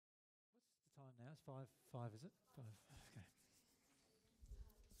It's five, is it? Five. Okay.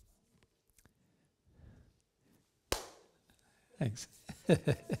 Thanks.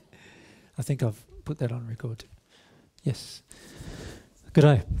 I think I've put that on record. Yes. Good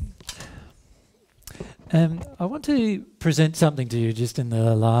day. I want to present something to you just in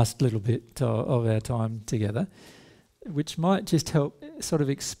the last little bit of our time together, which might just help sort of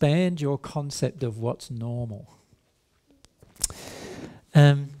expand your concept of what's normal.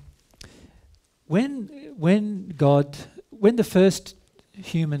 When the first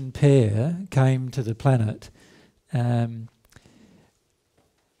human pair came to the planet, there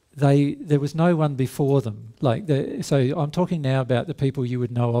was no one before them. So I'm talking now about the people you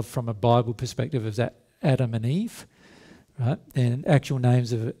would know of from a Bible perspective as Adam and Eve, right? And actual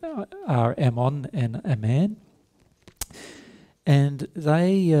names are Ammon and Aman. And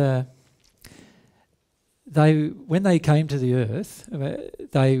they when they came to the earth,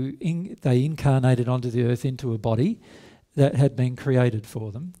 they incarnated onto the earth into a body that had been created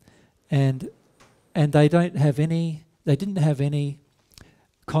for them, and they didn't have any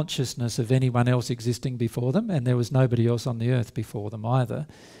consciousness of anyone else existing before them, and there was nobody else on the earth before them either.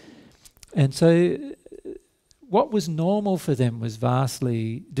 And so what was normal for them was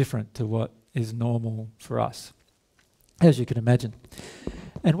vastly different to what is normal for us, as you can imagine.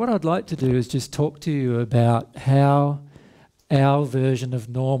 And what I'd like to do is just talk to you about how our version of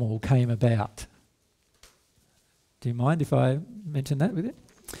normal came about. Do you mind if I mention that with you?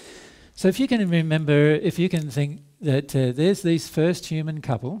 So if you can remember, if you can think that there's this first human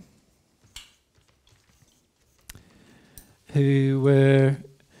couple who were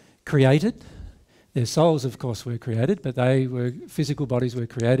created. Their souls, of course, were created, but physical bodies were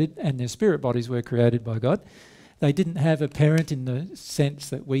created, and their spirit bodies were created by God. They didn't have a parent in the sense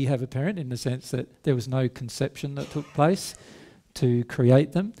that we have a parent, in the sense that there was no conception that took place to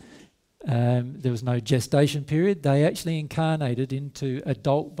create them. There was no gestation period. They actually incarnated into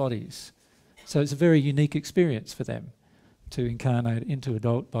adult bodies. So it's a very unique experience for them to incarnate into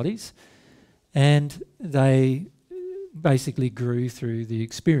adult bodies. And they basically grew through the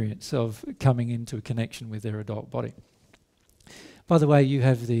experience of coming into a connection with their adult body. By the way, you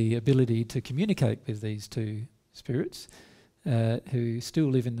have the ability to communicate with these two spirits who still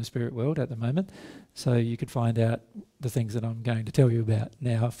live in the spirit world at the moment, so you could find out the things that I'm going to tell you about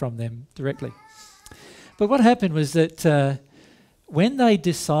now from them directly. But what happened was that when they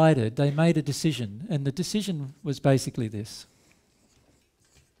decided, they made a decision, and the decision was basically this.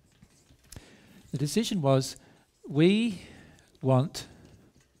 The decision was, we want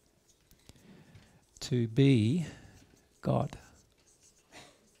to be God.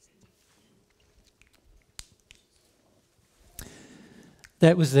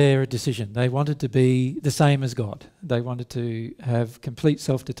 That was their decision. They wanted to be the same as God. They wanted to have complete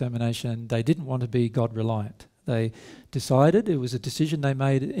self-determination. They didn't want to be God-reliant. They decided, it was a decision they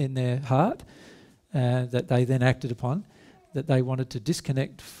made in their heart that they then acted upon, that they wanted to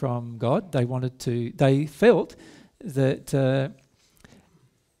disconnect from God. They felt that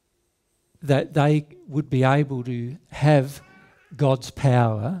that they would be able to have God's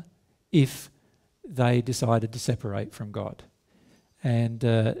power if they decided to separate from God. And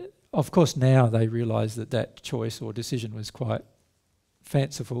of course now they realise that choice or decision was quite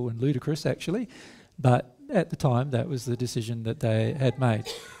fanciful and ludicrous actually, but at the time that was the decision that they had made.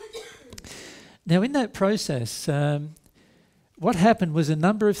 Now in that process, what happened was a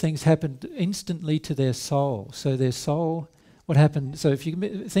number of things happened instantly to their soul. So their soul, what happened, so if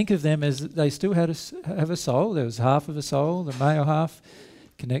you think of them as they still have a soul, there was half of a soul, the male half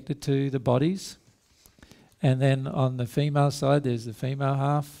connected to the bodies. And then on the female side, there's the female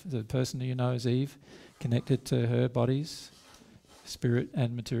half, the person who you know as Eve, connected to her bodies, spirit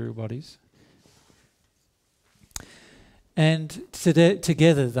and material bodies. And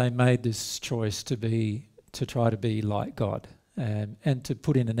together they made this choice to try to be like God, and to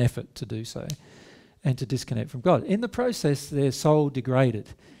put in an effort to do so, and to disconnect from God. In the process, their soul degraded.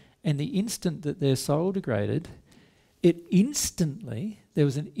 And the instant that their soul degraded, there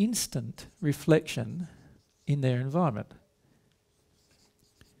was an instant reflection in their environment.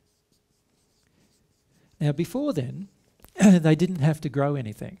 Now before then, they didn't have to grow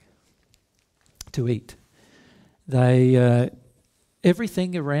anything to eat.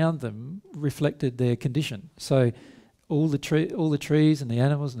 Everything around them reflected their condition. So all the trees and the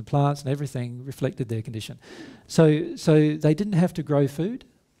animals and the plants and everything reflected their condition. So they didn't have to grow food.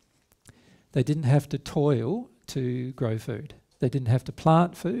 They didn't have to toil to grow food. They didn't have to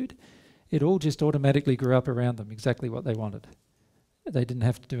plant food. It all just automatically grew up around them, exactly what they wanted. They didn't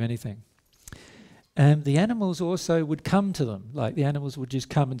have to do anything. And the animals also would come to them, like the animals would just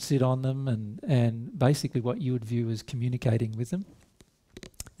come and sit on them, and basically what you would view as communicating with them.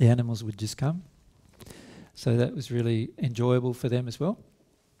 The animals would just come. So that was really enjoyable for them as well.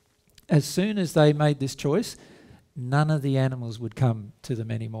 As soon as they made this choice, none of the animals would come to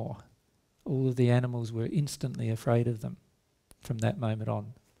them anymore. All of the animals were instantly afraid of them from that moment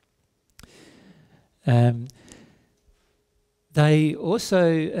on. They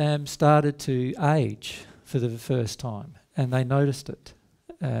also started to age for the first time, and they noticed it.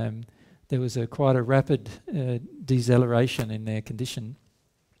 There was quite a rapid deceleration in their condition,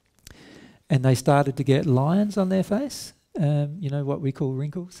 and they started to get lines on their face, what we call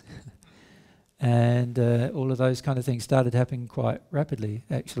wrinkles. And all of those kind of things started happening quite rapidly,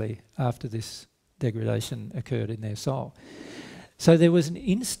 actually, after this degradation occurred in their soul. So there was an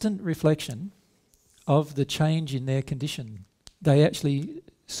instant reflection of the change in their condition. They actually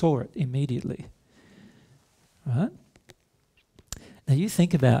saw it immediately. Right? Now you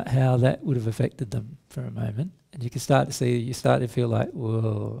think about how that would have affected them for a moment, and you can start to see, you start to feel like,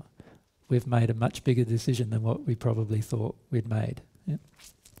 whoa, we've made a much bigger decision than what we probably thought we'd made. Yeah?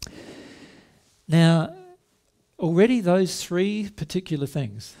 Now, already those three particular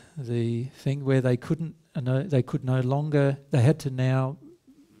things, the thing where they could no longer, they had to now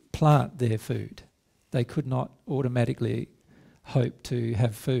plant their food. They could not automatically hope to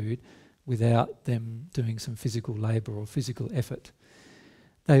have food without them doing some physical labour or physical effort.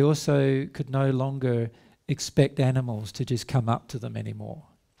 They also could no longer expect animals to just come up to them anymore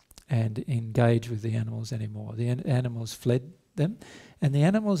and engage with the animals anymore. The animals fled them, and the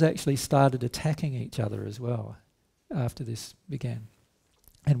animals actually started attacking each other as well after this began.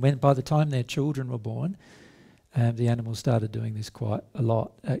 And by the time their children were born, the animals started doing this quite a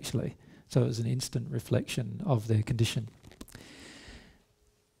lot, actually. So it was an instant reflection of their condition.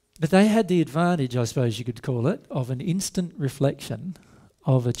 But they had the advantage, I suppose you could call it, of an instant reflection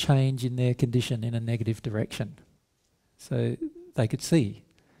of a change in their condition in a negative direction. So they could see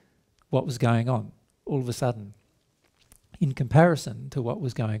what was going on all of a sudden in comparison to what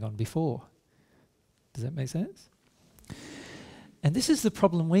was going on before. Does that make sense? And this is the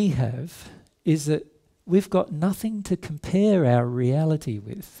problem we have, is that we've got nothing to compare our reality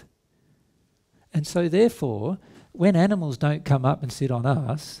with. And so therefore, when animals don't come up and sit on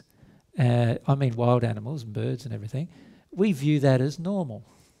us, I mean wild animals and birds and everything, we view that as normal.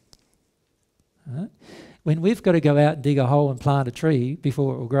 Right? When we've got to go out and dig a hole and plant a tree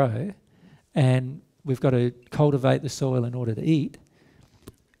before it will grow, and we've got to cultivate the soil in order to eat,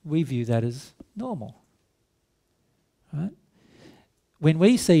 we view that as normal. Right? When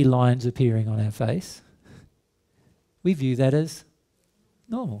we see lines appearing on our face, we view that as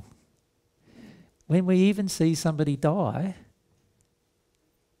normal. When we even see somebody die,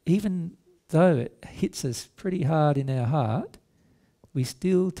 even though it hits us pretty hard in our heart, we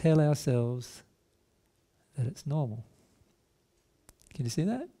still tell ourselves that it's normal. Can you see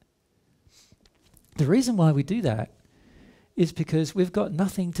that? The reason why we do that is because we've got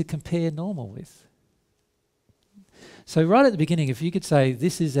nothing to compare normal with. So right at the beginning, if you could say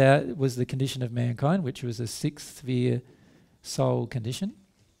this was the condition of mankind, which was a sixth sphere soul condition,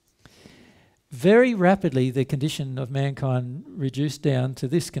 very rapidly the condition of mankind reduced down to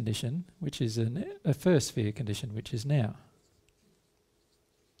this condition, which is a first sphere condition, which is now.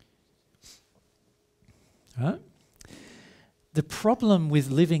 Right? The problem with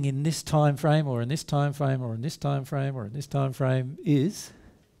living in this time frame, or in this time frame, or in this time frame, or in this time frame is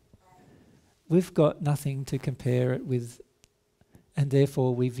we've got nothing to compare it with, and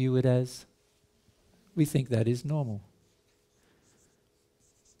therefore we view it as, we think that is normal.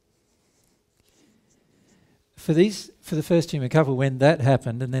 For the first human couple, when that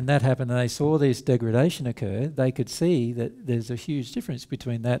happened, and then that happened, and they saw this degradation occur, they could see that there's a huge difference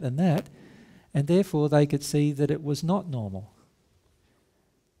between that, and therefore they could see that it was not normal.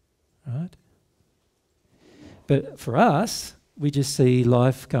 Right? But for us, we just see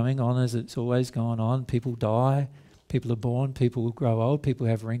life going on as it's always gone on. People die, people are born, people grow old, people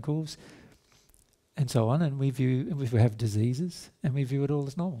have wrinkles, and so on, and we have diseases, and we view it all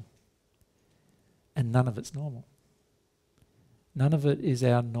as normal. And none of it's normal. None of it is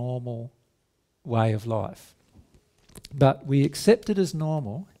our normal way of life. But we accept it as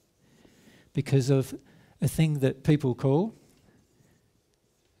normal because of a thing that people call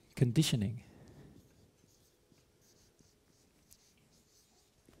conditioning.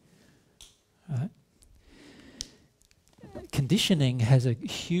 Right? Conditioning has a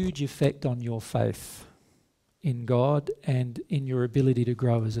huge effect on your faith in God and in your ability to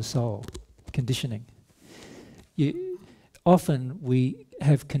grow as a soul. Conditioning. often we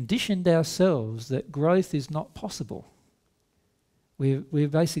have conditioned ourselves that growth is not possible. We're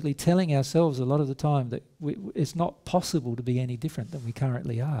basically telling ourselves a lot of the time that it's not possible to be any different than we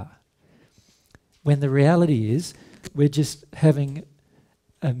currently are. When the reality is, we're just having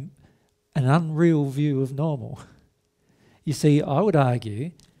an unreal view of normal. You see, I would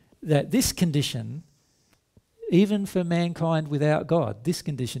argue that this condition, even for mankind without God, this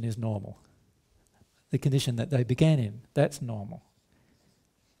condition is normal. The condition that they began in, that's normal.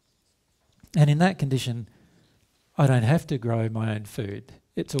 And in that condition, I don't have to grow my own food.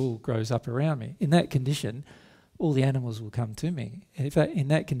 It all grows up around me. In that condition, all the animals will come to me. In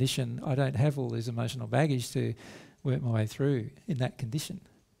that condition, I don't have all this emotional baggage to work my way through in that condition.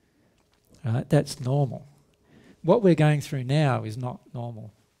 Right? That's normal. What we're going through now is not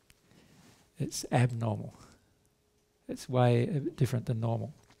normal. It's abnormal. It's way different than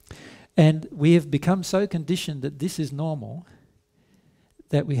normal. And we have become so conditioned that this is normal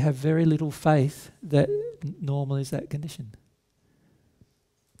that we have very little faith that normal is that condition.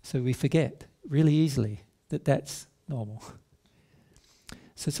 So we forget really easily that that's normal.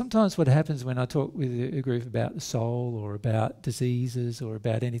 So sometimes what happens when I talk with a group about the soul or about diseases or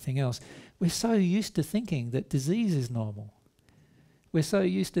about anything else, we're so used to thinking that disease is normal. We're so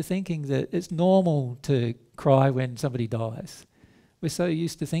used to thinking that it's normal to cry when somebody dies. We're so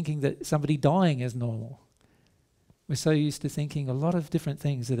used to thinking that somebody dying is normal. We're so used to thinking a lot of different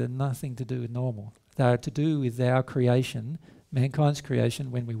things that are nothing to do with normal. They are to do with our creation, mankind's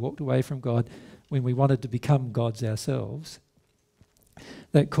creation, when we walked away from God, when we wanted to become gods ourselves.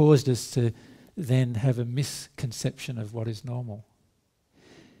 That caused us to then have a misconception of what is normal.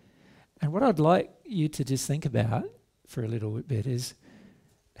 And what I'd like you to just think about for a little bit is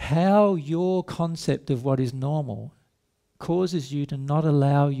how your concept of what is normal causes you to not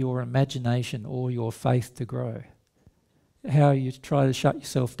allow your imagination or your faith to grow. How you try to shut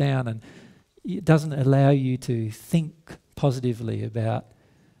yourself down, and it doesn't allow you to think positively about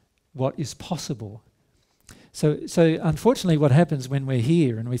what is possible. So unfortunately what happens when we're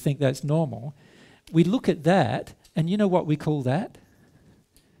here and we think that's normal, we look at that, and you know what we call that?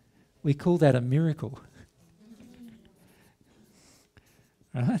 We call that a miracle.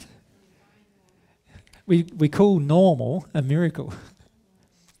 Right? We call normal a miracle.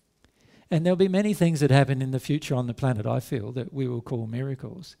 And there'll be many things that happen in the future on the planet, I feel, that we will call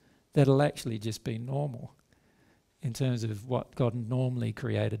miracles, that'll actually just be normal in terms of what God normally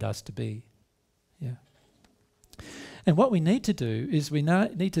created us to be. Yeah. And what we need to do is we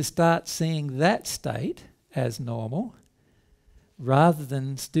need to start seeing that state as normal rather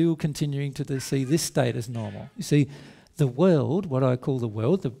than still continuing to see this state as normal. You see, the world, what I call the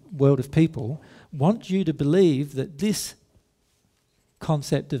world of people, want you to believe that this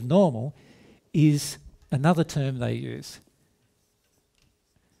concept of normal is another term they use.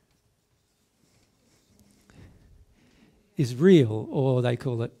 Is real, or they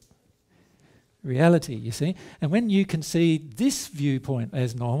call it reality, you see. And when you can see this viewpoint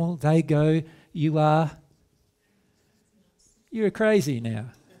as normal, they go, you're crazy now.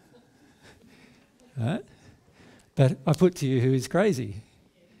 Right? But I put to you, who is crazy?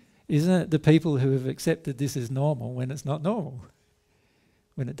 Isn't it the people who have accepted this as normal when it's not normal?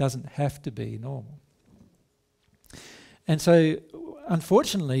 When it doesn't have to be normal. And so,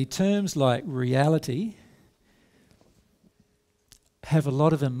 unfortunately, terms like reality have a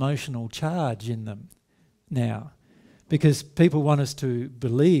lot of emotional charge in them now, because people want us to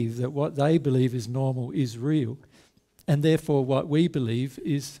believe that what they believe is normal is real, and therefore what we believe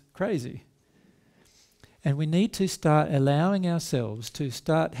is crazy. And we need to start allowing ourselves to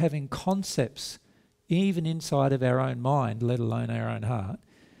start having concepts, even inside of our own mind, let alone our own heart,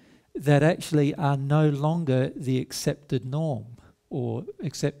 that actually are no longer the accepted norm or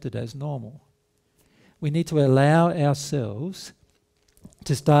accepted as normal. We need to allow ourselves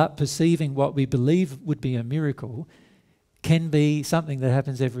to start perceiving what we believe would be a miracle can be something that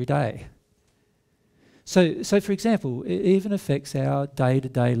happens every day. So for example, it even affects our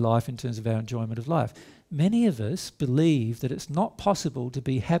day-to-day life in terms of our enjoyment of life. Many of us believe that it's not possible to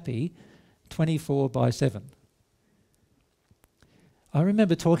be happy 24/7. I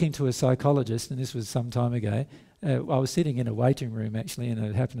remember talking to a psychologist, and this was some time ago. I was sitting in a waiting room actually, and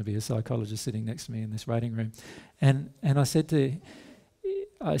it happened to be a psychologist sitting next to me in this waiting room. And I said to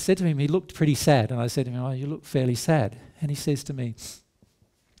him, he looked pretty sad, and I said to him, "Oh, you look fairly sad." And he says to me,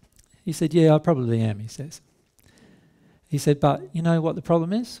 he said, "Yeah, I probably am," he says. He said, "But you know what the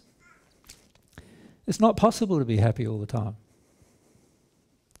problem is? It's not possible to be happy all the time."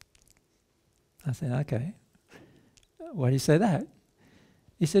 I said, "Okay, why do you say that?"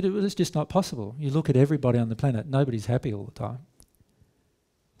 He said it's just not possible. You look at everybody on the planet, nobody's happy all the time.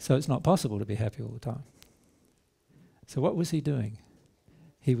 So it's not possible to be happy all the time. So what was he doing?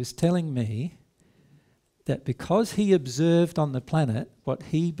 He was telling me that because he observed on the planet what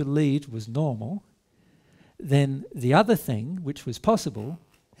he believed was normal, then the other thing, which was possible,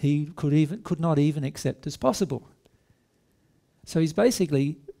 he could not even accept as possible. So he's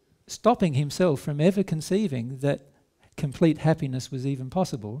basically stopping himself from ever conceiving that complete happiness was even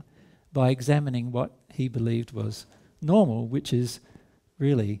possible by examining what he believed was normal, which is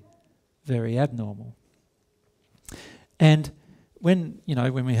really very abnormal. And when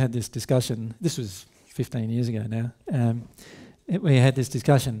we had this discussion, this was 15 years ago now, we had this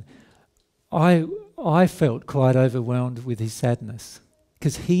discussion, I felt quite overwhelmed with his sadness,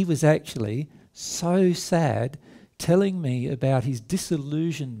 because he was actually so sad telling me about his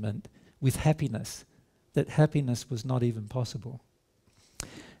disillusionment with happiness, that happiness was not even possible.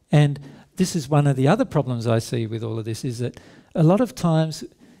 And this is one of the other problems I see with all of this, is that a lot of times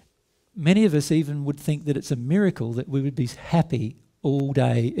many of us even would think that it's a miracle that we would be happy all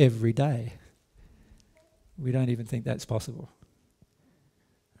day, every day. We don't even think that's possible.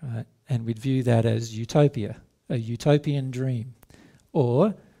 Right? And we'd view that as utopia, a utopian dream,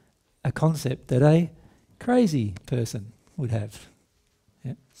 or a concept that a crazy person would have.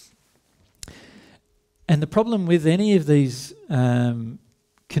 Yeah. And the problem with any of these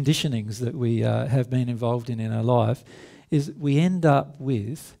conditionings that we have been involved in our life is we end up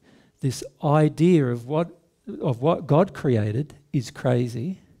with this idea of what God created is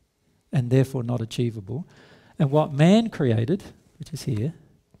crazy and therefore not achievable, and what man created, which is here,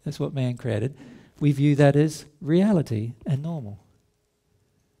 that's what man created, we view that as reality and normal.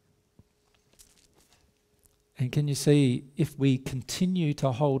 And can you see, if we continue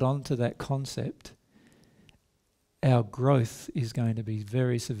to hold on to that concept, our growth is going to be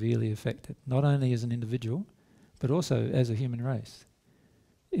very severely affected, not only as an individual, but also as a human race.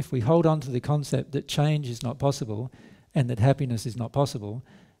 If we hold on to the concept that change is not possible, and that happiness is not possible,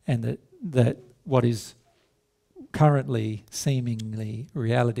 and that what is currently seemingly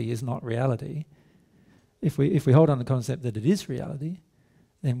reality is not reality, if we hold on to the concept that it is reality,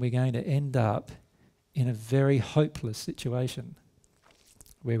 then we're going to end up in a very hopeless situation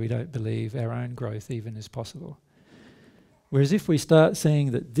where we don't believe our own growth even is possible. Whereas if we start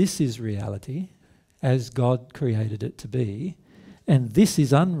seeing that this is reality as God created it to be, and this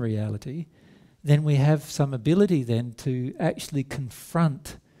is unreality, then we have some ability then to actually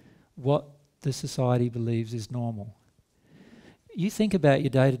confront what the society believes is normal. You think about your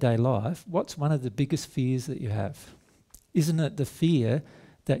day-to-day life, what's one of the biggest fears that you have? Isn't it the fear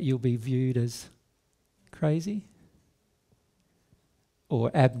that you'll be viewed as crazy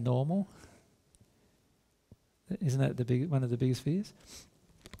or abnormal? Isn't that one of the biggest fears?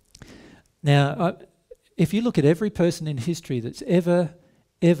 Now, if you look at every person in history that's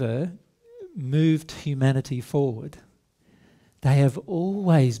ever moved humanity forward, they have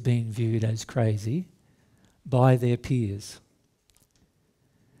always been viewed as crazy by their peers.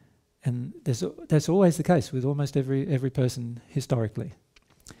 And that's always the case with almost every person historically.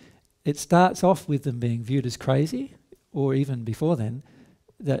 It starts off with them being viewed as crazy, or even before then,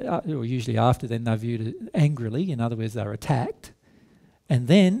 or usually after then, they're viewed angrily, in other words, they're attacked, and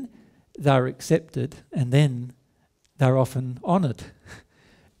then they're accepted, and then they're often honoured.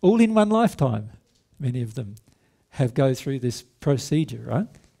 All in one lifetime, many of them go through this procedure, right?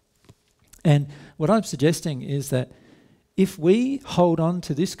 And what I'm suggesting is that if we hold on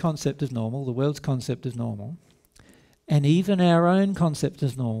to this concept of normal, the world's concept of normal, and even our own concept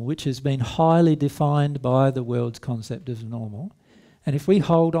of normal, which has been highly defined by the world's concept of normal, and if we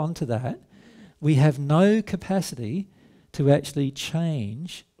hold on to that, we have no capacity to actually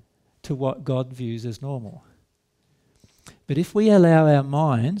change to what God views as normal. But if we allow our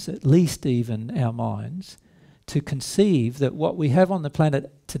minds, at least even our minds, to conceive that what we have on the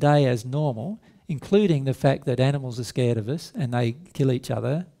planet today as normal, including the fact that animals are scared of us and they kill each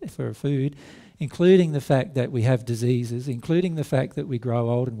other for food, including the fact that we have diseases, including the fact that we grow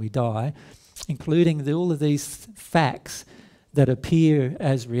old and we die, including all of these facts that appear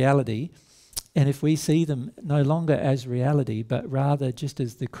as reality, and if we see them no longer as reality, but rather just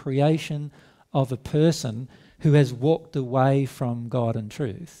as the creation of a person who has walked away from God and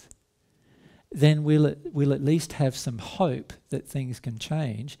truth, then we'll at least have some hope that things can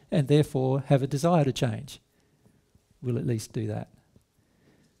change, and therefore have a desire to change. We'll at least do that.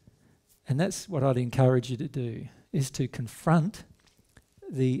 And that's what I'd encourage you to do, is to confront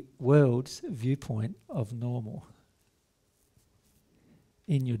the world's viewpoint of normal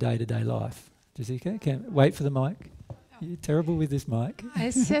in your day-to-day life. Jessica, can wait for the mic. Oh, You're terrible with this mic.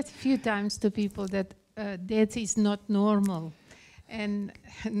 I said a few times to people that death is not normal. And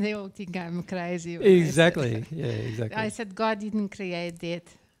they all think I'm crazy. Exactly. Yeah, exactly. I said God didn't create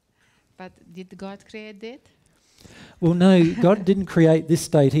death. But did God create death? Well, no, God didn't create this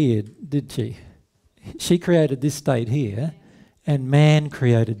state here, did she? She created this state here, and man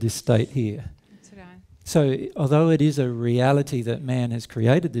created this state here. That's right. So although it is a reality that man has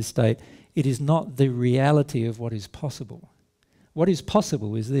created this state, it is not the reality of what is possible. What is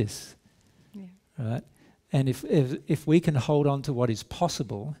possible is this, right? And if we can hold on to what is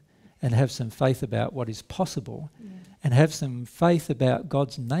possible and have some faith about what is possible, and have some faith about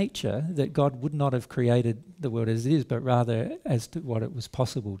God's nature, that God would not have created the world as it is, but rather as to what it was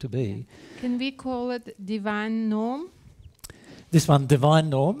possible to be. Can we call it divine norm? This one, divine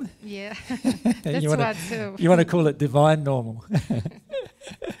norm? Yeah, that's what... You want to call it divine normal?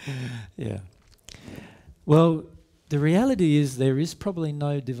 Yeah. Well, the reality is there is probably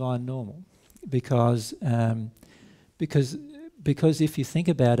no divine normal, because if you think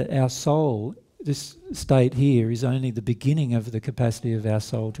about it, our soul, this state here, is only the beginning of the capacity of our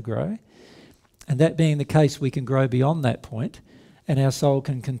soul to grow. And that being the case, we can grow beyond that point, and our soul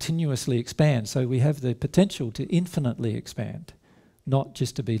can continuously expand. So we have the potential to infinitely expand, not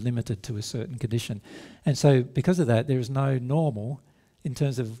just to be limited to a certain condition. And so because of that, there is no normal in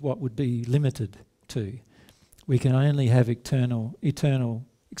terms of what would be limited to. We can only have eternal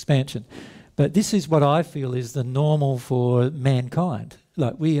expansion. But this is what I feel is the normal for mankind.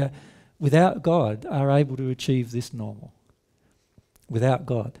 Like we are, without God, are able to achieve this normal. Without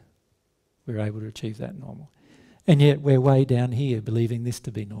God, we're able to achieve that normal. And yet we're way down here believing this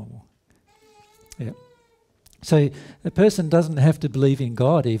to be normal. Yeah. So a person doesn't have to believe in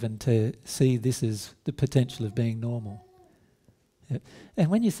God even to see this as the potential of being normal. Yeah. And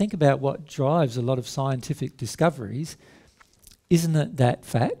when you think about what drives a lot of scientific discoveries, isn't it that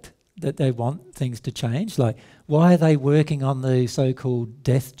fact that they want things to change? Like, why are they working on the so-called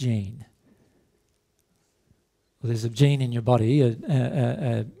death gene? Well, there's a gene in your body,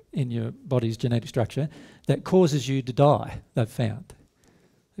 in your body's genetic structure, that causes you to die, they've found.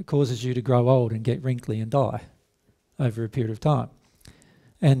 It causes you to grow old and get wrinkly and die over a period of time.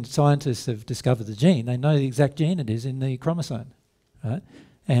 And scientists have discovered the gene. They know the exact gene it is in the chromosome, right?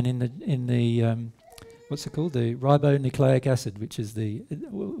 And in the what's it called? The ribonucleic acid, which is the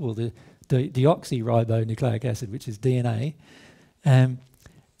deoxyribonucleic acid, which is DNA.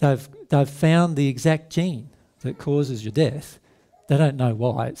 They've found the exact gene that causes your death. They don't know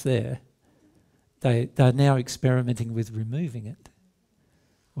why it's there. They're now experimenting with removing it,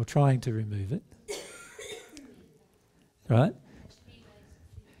 or trying to remove it. Right?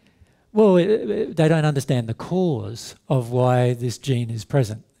 Well, they don't understand the cause of why this gene is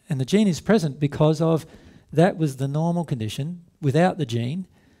present. And the gene is present because of that was the normal condition without the gene,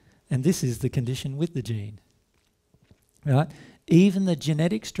 and this is the condition with the gene. Right? Even the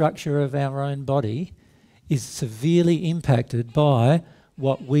genetic structure of our own body is severely impacted by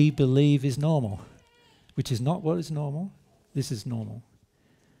what we believe is normal, which is not what is normal. This is normal.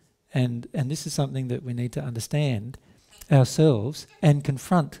 And this is something that we need to understand ourselves and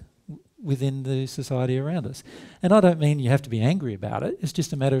confront within the society around us. And I don't mean you have to be angry about it. It's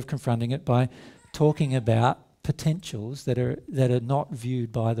just a matter of confronting it by talking about potentials that are not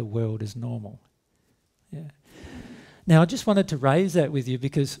viewed by the world as normal. Yeah. Now, I just wanted to raise that with you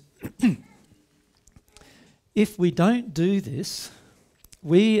because if we don't do this,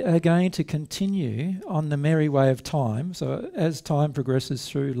 we are going to continue on the merry way of time. So as time progresses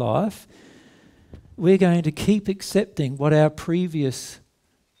through life, we're going to keep accepting what our previous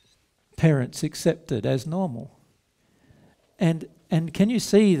parents accepted as normal. And can you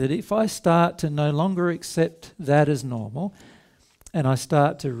see that if I start to no longer accept that as normal, and I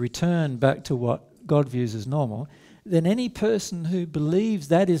start to return back to what God views as normal, then any person who believes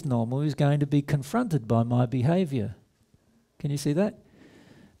that is normal is going to be confronted by my behaviour. Can you see that?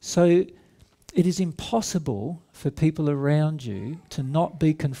 So it is impossible for people around you to not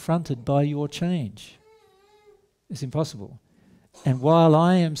be confronted by your change. It's impossible. And while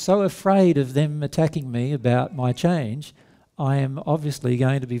I am so afraid of them attacking me about my change, I am obviously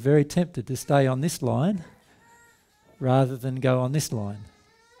going to be very tempted to stay on this line rather than go on this line.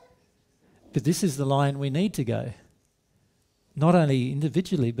 But this is the line we need to go. Not only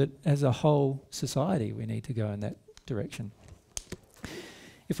individually, but as a whole society, we need to go in that direction.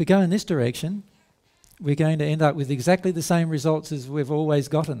 If we go in this direction, we're going to end up with exactly the same results as we've always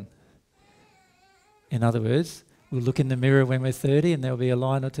gotten. In other words, we'll look in the mirror when we're 30 and there'll be a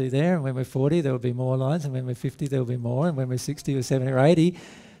line or two there, and when we're 40 there'll be more lines, and when we're 50 there'll be more, and when we're 60 or 70 or 80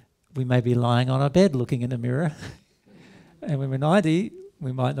 we may be lying on our bed looking in the mirror And when we're 90,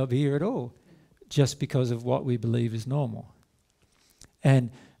 we might not be here at all, just because of what we believe is normal.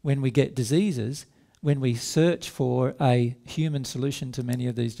 And when we get diseases, when we search for a human solution to many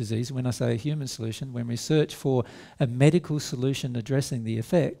of these diseases, when I say a human solution, when we search for a medical solution addressing the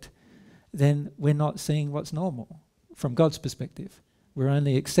effect, then we're not seeing what's normal from God's perspective. We're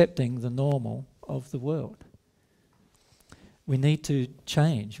only accepting the normal of the world. We need to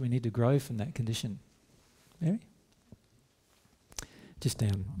change. We need to grow from that condition. Mary? Just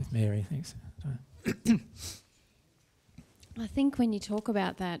down with Mary, thanks. I think when you talk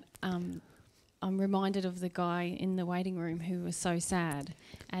about that, I'm reminded of the guy in the waiting room who was so sad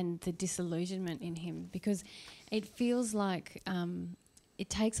and the disillusionment in him, because it feels like it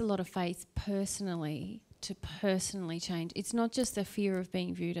takes a lot of faith personally to personally change. It's not just the fear of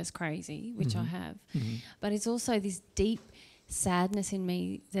being viewed as crazy, which I have, but it's also this deep sadness in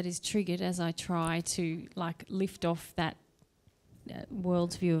me that is triggered as I try to like lift off that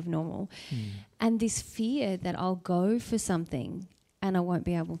world's view of normal, and this fear that I'll go for something and I won't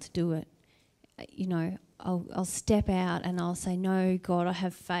be able to do it. You know, I'll step out and I'll say, no, God, I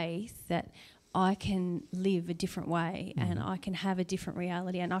have faith that I can live a different way and I can have a different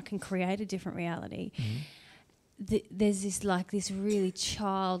reality and I can create a different reality. There's this like this really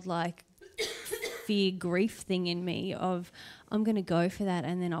childlike fear, grief thing in me of I'm going to go for that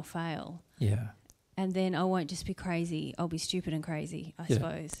and then I'll fail. Yeah. And then I won't just be crazy, I'll be stupid and crazy, I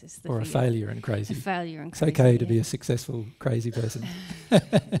suppose. Is the or fear. A failure and crazy. A failure and crazy. It's okay to be a successful, crazy person.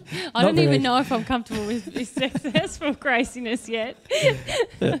 I don't even know if I'm comfortable with this successful craziness yet.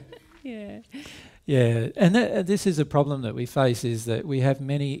 Yeah. Yeah, and this is a problem that we face, is that we have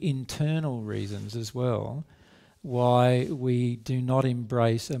many internal reasons as well why we do not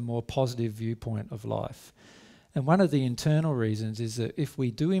embrace a more positive viewpoint of life. And one of the internal reasons is that if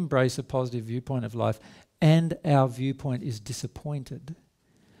we do embrace a positive viewpoint of life and our viewpoint is disappointed,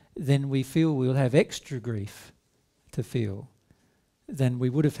 then we feel we'll have extra grief to feel than we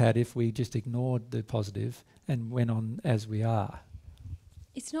would have had if we just ignored the positive and went on as we are.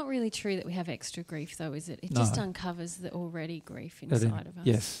 It's not really true that we have extra grief, though, is it? It No. just uncovers the already grief inside of us.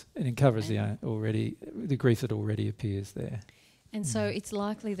 Yes, it uncovers the grief that already appears there. And so it's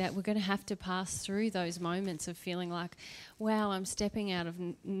likely that we're going to have to pass through those moments of feeling like, wow, I'm stepping out of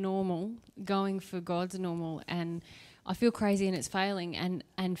normal, going for God's normal, and I feel crazy and it's failing,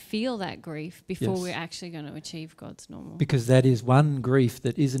 and feel that grief before we're actually going to achieve God's normal. Because that is one grief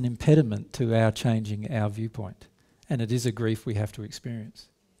that is an impediment to our changing our viewpoint. And it is a grief we have to experience.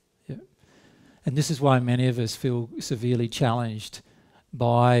 Yeah. And this is why many of us feel severely challenged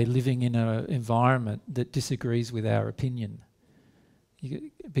by living in an environment that disagrees with our opinion.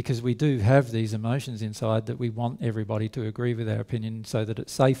 Because we do have these emotions inside that we want everybody to agree with our opinion so that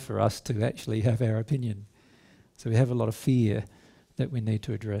it's safe for us to actually have our opinion. So we have a lot of fear that we need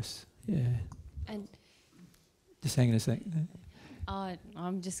to address. Yeah. And just hang on a second.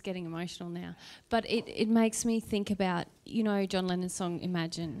 I'm just getting emotional now. But it makes me think about, you know, John Lennon's song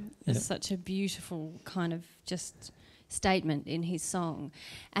Imagine is such a beautiful kind of just statement in his song.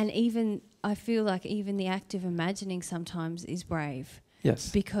 And even, I feel like even the act of imagining sometimes is brave.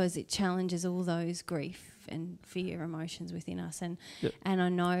 Yes. Because it challenges all those grief and fear emotions within us. And I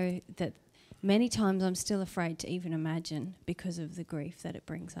know that many times I'm still afraid to even imagine because of the grief that it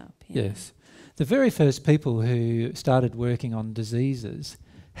brings up. Yes. The very first people who started working on diseases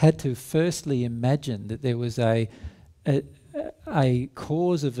had to firstly imagine that there was a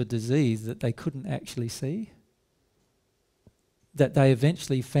cause of a disease that they couldn't actually see. That they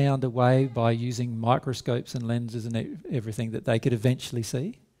eventually found a way by using microscopes and lenses and everything that they could eventually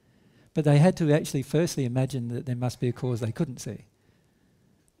see. But they had to actually firstly imagine that there must be a cause they couldn't see.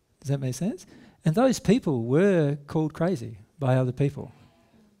 Does that make sense? And those people were called crazy by other people,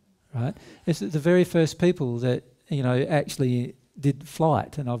 right? It's the very first people that, you know, actually did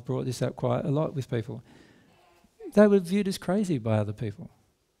flight, and I've brought this up quite a lot with people. They were viewed as crazy by other people.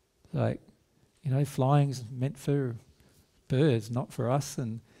 Like, you know, flying's meant for birds, not for us,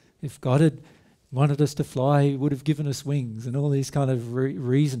 and if God had wanted us to fly, he would have given us wings, and all these kind of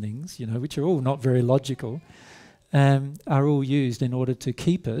reasonings, you know, which are all not very logical, are all used in order to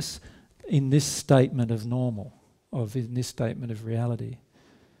keep us in this statement of normal, in this statement of reality.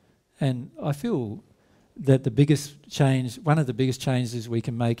 And I feel that the biggest change, one of the biggest changes we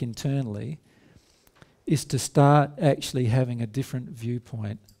can make internally, is to start actually having a different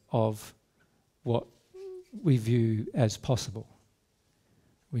viewpoint of what we view as possible.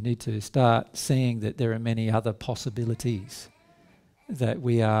 We need to start seeing that there are many other possibilities that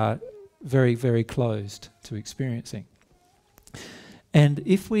we are very, very closed to experiencing. And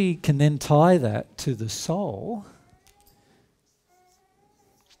if we can then tie that to the soul,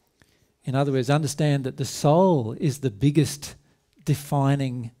 In other words, understand that the soul is the biggest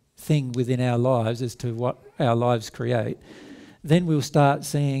defining thing within our lives as to what our lives create, then we'll start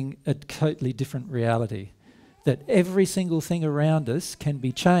seeing a totally different reality. That every single thing around us can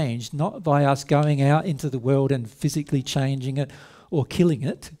be changed, not by us going out into the world and physically changing it or killing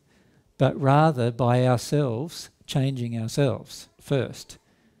it, but rather by ourselves changing ourselves first.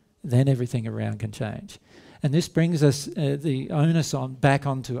 Then everything around can change. And this brings us the onus back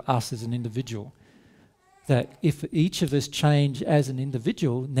onto us as an individual. That if each of us change as an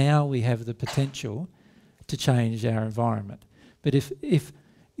individual, now we have the potential to change our environment. But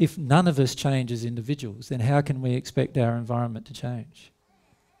if none of us change as individuals, then how can we expect our environment to change?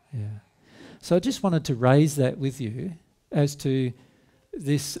 Yeah. So I just wanted to raise that with you as to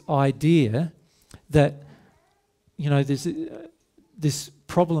this idea that, you know, this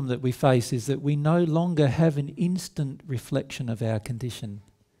problem that we face is that we no longer have an instant reflection of our condition.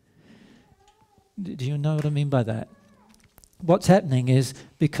 Do you know what I mean by that? What's happening is,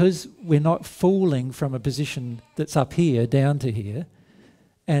 because we're not falling from a position that's up here down to here,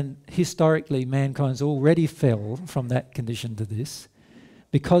 and historically mankind's already fell from that condition to this,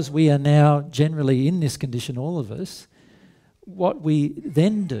 because we are now generally in this condition, all of us, what we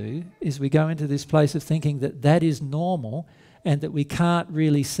then do is we go into this place of thinking that that is normal and that we can't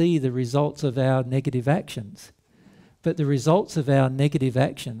really see the results of our negative actions. But the results of our negative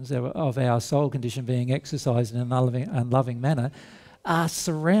actions, of our soul condition being exercised in an unloving manner, are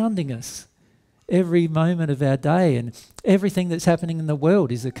surrounding us every moment of our day, and everything that's happening in the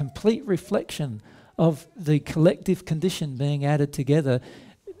world is a complete reflection of the collective condition being added together,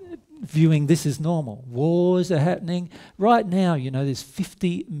 viewing this as normal. Wars are happening. Right now, you know, there's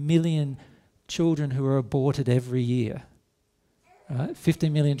 50 million children who are aborted every year. Right? 50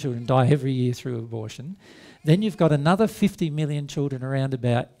 million children die every year through abortion. Then you've got another 50 million children around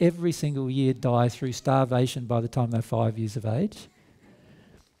about every single year die through starvation by the time they're 5 years of age.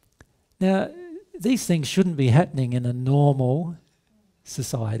 Now, these things shouldn't be happening in a normal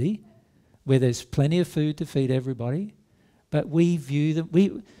society where there's plenty of food to feed everybody, but we view them,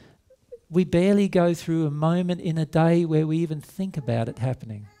 we barely go through a moment in a day where we even think about it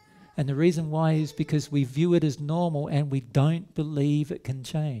happening. And the reason why is because we view it as normal and we don't believe it can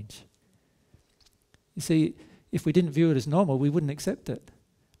change. You see, if we didn't view it as normal, we wouldn't accept it.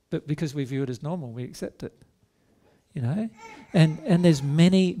 But because we view it as normal, we accept it. You know? And there's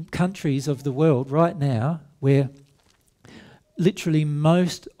many countries of the world right now where literally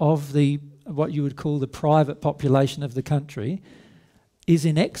most of the, what you would call the private population of the country, is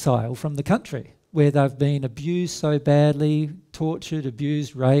in exile from the country, where they've been abused so badly, tortured,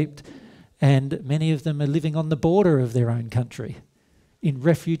 abused, raped, and many of them are living on the border of their own country in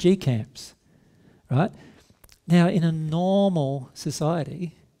refugee camps, right? Now, in a normal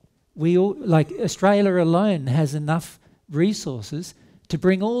society, we all, like Australia alone has enough resources to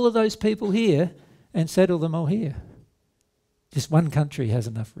bring all of those people here and settle them all here. Just one country has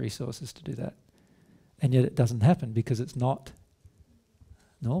enough resources to do that. And yet it doesn't happen because it's not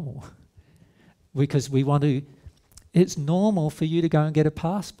normal. Because we want to, it's normal for you to go and get a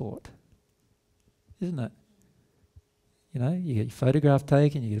passport, isn't it? You know, you get your photograph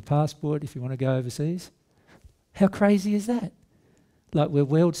taken, you get a passport if you want to go overseas. How crazy is that? Like, we're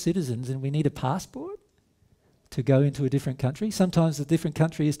world citizens and we need a passport to go into a different country. Sometimes the different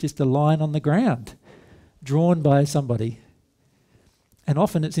country is just a line on the ground, drawn by somebody. And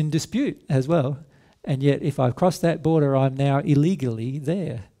often it's in dispute as well. And yet if I cross that border, I'm now illegally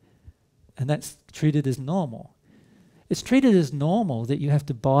there. And that's treated as normal. It's treated as normal that you have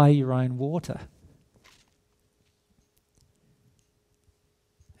to buy your own water.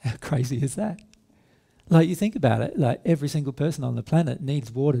 How crazy is that? Like, you think about it, like every single person on the planet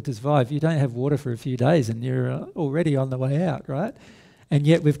needs water to survive. You don't have water for a few days and you're already on the way out, right? And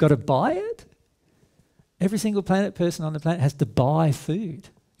yet we've got to buy it? Every single person on the planet has to buy food,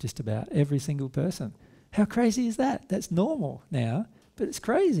 just about every single person. How crazy is that? That's normal now, but it's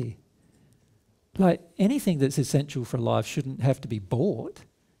crazy. Like, anything that's essential for life shouldn't have to be bought.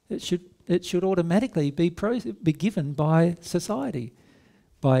 It should automatically be given by society,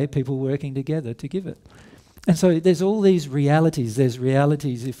 by people working together to give it. And so there's all these realities. There's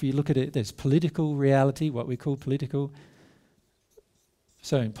realities, if you look at it, there's political reality, what we call political.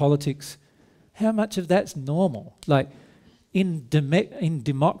 So in politics, how much of that's normal? Like, in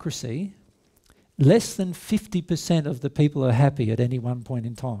democracy, less than 50% of the people are happy at any one point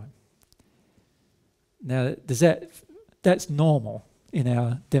in time. Now, that's normal in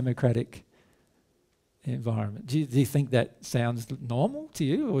our democratic environment. Do you think that sounds normal to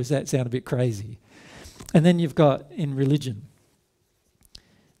you, or does that sound a bit crazy? And then you've got in religion.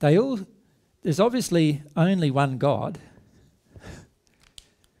 there's obviously only one God,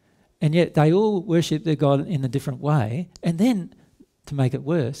 and yet they all worship their God in a different way. And then, to make it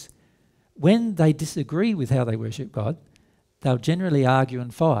worse, when they disagree with how they worship God, they'll generally argue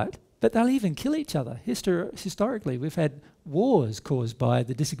and fight, but they'll even kill each other. Historically, we've had wars caused by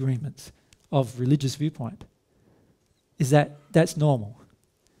the disagreements of religious viewpoint. That's normal?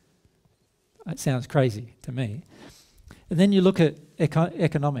 It sounds crazy to me. And then you look at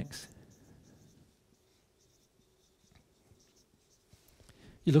economics.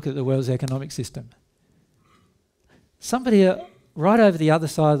 You look at the world's economic system. Somebody right over the other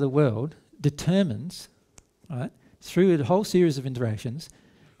side of the world determines, right, through a whole series of interactions,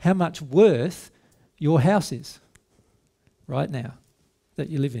 how much worth your house is right now that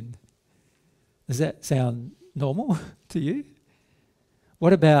you live in. Does that sound normal to you?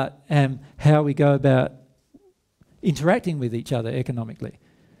 What about how we go about interacting with each other economically?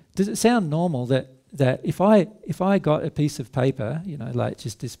 Does it sound normal that if I got a piece of paper, like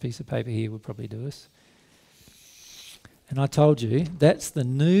just this piece of paper here would probably do us, and I told you that's the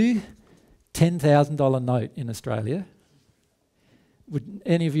new $10,000 note in Australia, would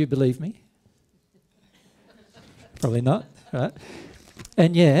any of you believe me? Probably not, right?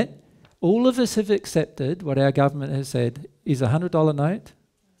 And yet, all of us have accepted what our government has said is a $100 note,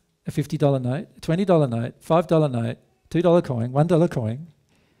 a $50 note, a $20 note, $5 note, $2 coin, $1 coin.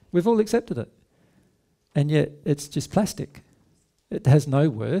 We've all accepted it. And yet it's just plastic. It has no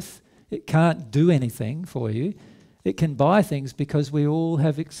worth. It can't do anything for you. It can buy things because we all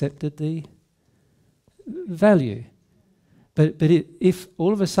have accepted the value. But if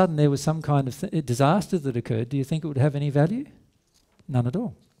all of a sudden there was some kind of disaster that occurred, do you think it would have any value? None at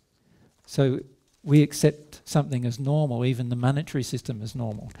all. So we accept something as normal, even the monetary system as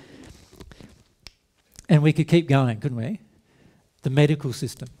normal. And we could keep going, couldn't we? The medical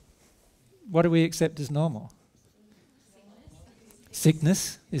system. What do we accept as normal?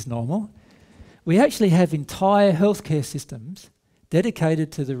 Sickness is normal. We actually have entire healthcare systems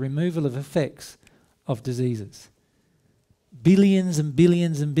dedicated to the removal of effects of diseases. Billions and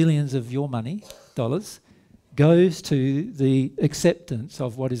billions and billions of your money, dollars, goes to the acceptance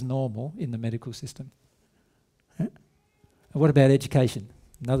of what is normal in the medical system. Huh? And what about education?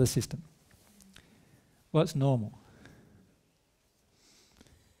 Another system. What's normal?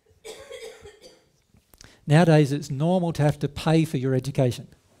 Nowadays it's normal to have to pay for your education.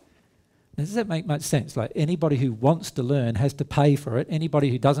 Now, does that make much sense? Like anybody who wants to learn has to pay for it. Anybody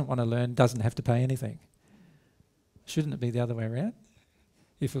who doesn't want to learn doesn't have to pay anything. Shouldn't it be the other way around?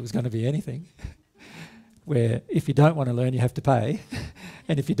 If it was going to be anything. Where if you don't want to learn, you have to pay.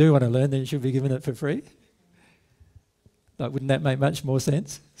 And if you do want to learn, then you should be given it for free. Like, wouldn't that make much more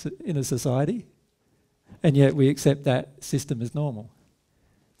sense in a society? And yet we accept that system as normal.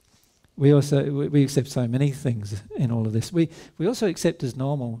 We accept so many things in all of this. We also accept as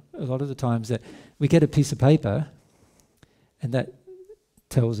normal a lot of the times that we get a piece of paper and that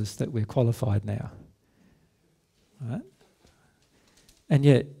tells us that we're qualified now. Right? And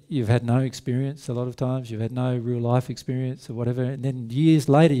yet you've had no experience a lot of times, you've had no real life experience or whatever, and then years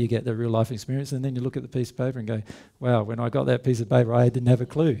later you get the real life experience, and then you look at the piece of paper and go, wow, when I got that piece of paper I didn't have a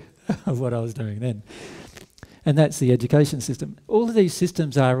clue of what I was doing then. And that's the education system. All of these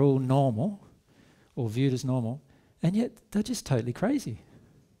systems are all normal, or viewed as normal, and yet they're just totally crazy.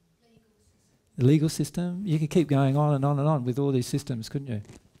 The legal system, you could keep going on and on and on with all these systems, couldn't you?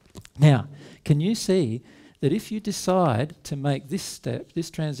 Now, can you see that if you decide to make this step, this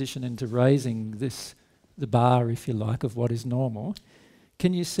transition into raising the bar, if you like, of what is normal,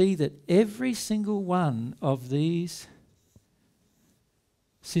 can you see that every single one of these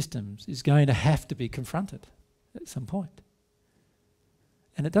systems is going to have to be confronted at some point?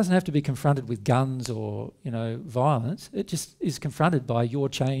 And it doesn't have to be confronted with guns or, violence. It just is confronted by your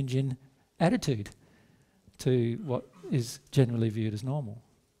change in attitude to what is generally viewed as normal.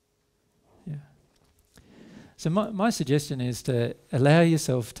 Yeah. So my suggestion is to allow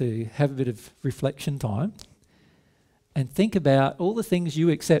yourself to have a bit of reflection time and think about all the things you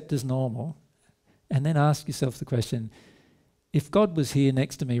accept as normal, and then ask yourself the question, if God was here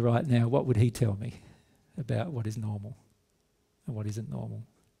next to me right now, what would he tell me about what is normal and what isn't normal?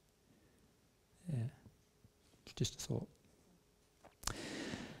 Yeah, it's just a thought.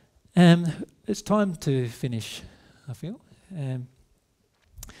 It's time to finish, I feel.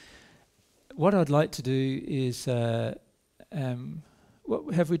 What I'd like to do is, have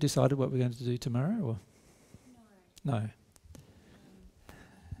we decided what we're going to do tomorrow? Or? No.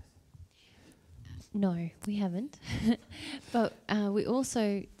 No, we haven't. But we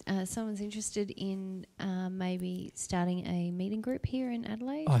also, someone's interested in maybe starting a meeting group here in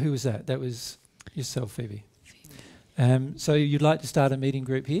Adelaide. Oh, who was that? That was yourself, Phoebe. So you'd like to start a meeting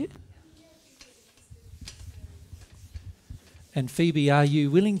group here? And Phoebe, are you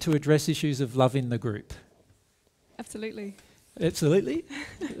willing to address issues of love in the group? Absolutely. Absolutely?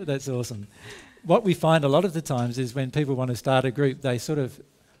 That's awesome. What we find a lot of the times is when people want to start a group, they sort of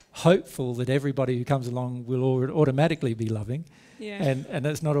hopeful that everybody who comes along will automatically be loving. Yeah. And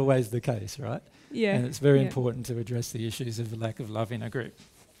that's not always the case, right? Yeah. And it's very Yeah. important to address the issues of the lack of love in a group.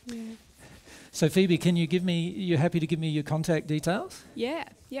 Yeah. So Phoebe, you happy to give me your contact details? Yeah.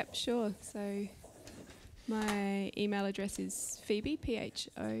 Yep. Sure. So my email address is Phoebe,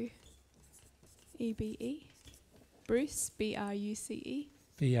 Phoebe, Bruce, Bruce,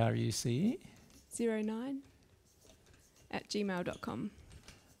 BRUCE 09 @gmail.com.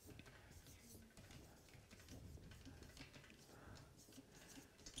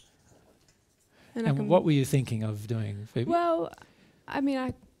 And what were you thinking of doing, Phoebe? Well, I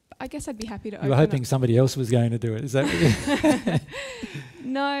mean, I guess I'd be happy to. You were hoping somebody else was going to do it. Is that what you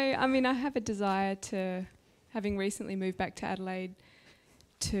No, I mean, I have a desire to, having recently moved back to Adelaide,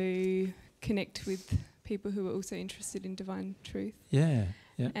 to connect with people who are also interested in divine truth. Yeah,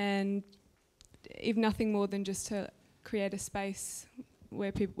 yeah. And if nothing more than just to create a space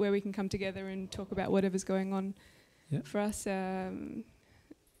where we can come together and talk about whatever's going on for us. Can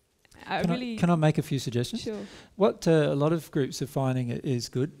I make a few suggestions? Sure. What a lot of groups are finding is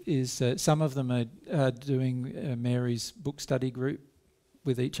good is some of them are doing Mary's book study group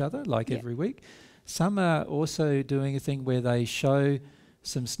with each other, like every week. Some are also doing a thing where they show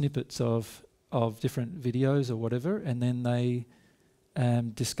some snippets of different videos or whatever, and then they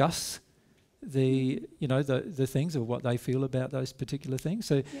discuss the things or what they feel about those particular things.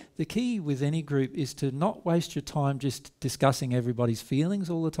 So the key with any group is to not waste your time just discussing everybody's feelings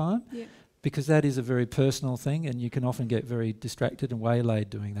all the time, because that is a very personal thing and you can often get very distracted and waylaid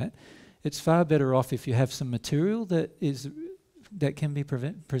doing that. It's far better off if you have some material that can be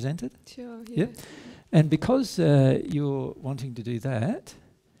presented. Sure, yeah. And because you're wanting to do that,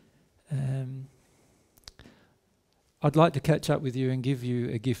 I'd like to catch up with you and give you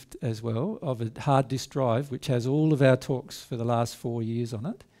a gift as well of a hard disk drive which has all of our talks for the last 4 years on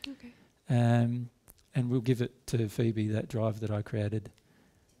it. Okay. And we'll give it to Phoebe, that drive that I created.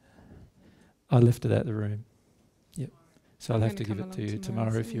 I left it at the room. Yep. So I'll have to give it to you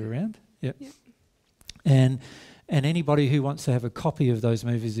tomorrow if you're around. Yep. And anybody who wants to have a copy of those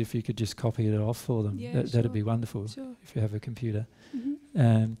movies, if you could just copy it off for them, that'd be wonderful. Sure. If you have a computer.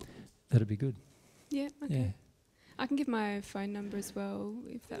 Mm-hmm. That'd be good. Yeah, okay. Yeah. I can give my phone number as well,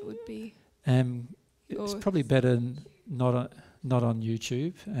 if that would be. It's probably better not on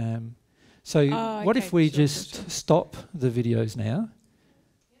YouTube. What if we just stop the videos now?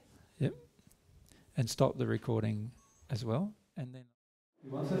 Yep. And stop the recording as well, and then.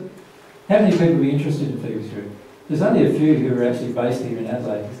 How many people would be interested in Phoebe's group? There's only a few who are actually based here in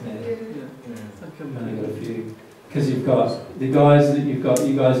Adelaide, isn't there? Yeah. Only got a few, because you've got the guys that you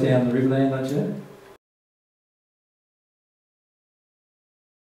guys down the Riverland, don't you?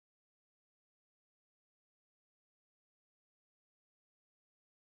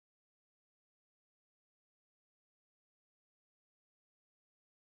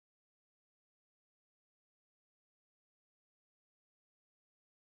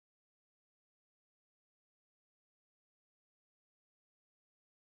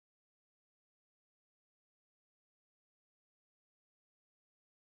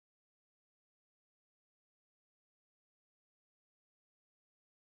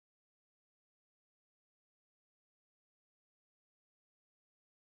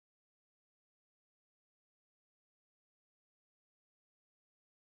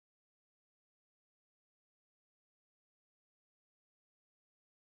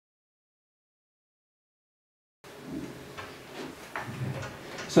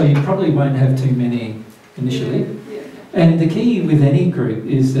 So you probably won't have too many initially. Yeah. And the key with any group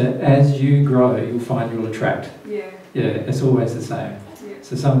is that as you grow, you'll find you'll attract. Yeah. Yeah, it's always the same. Yeah.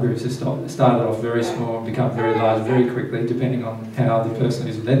 So some groups have started off very small and become very large very quickly, depending on how the person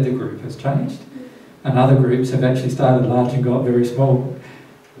who's led the group has changed. And other groups have actually started large and got very small,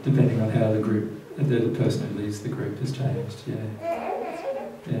 depending on how the person who leads the group has changed.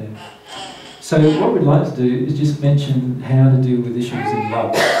 Yeah. So what we'd like to do is just mention how to deal with issues in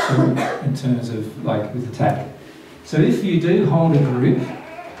love, so in terms of like with attack. So if you do hold a group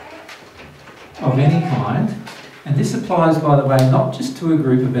of any kind, and this applies, by the way, not just to a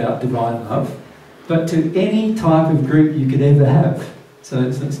group about divine love, but to any type of group you could ever have. So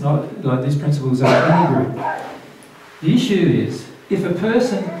it's not like these principles are in any group. The issue is, if a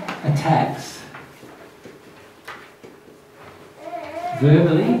person attacks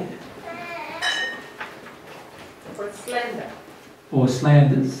verbally or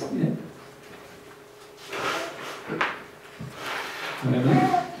slanders, verbally,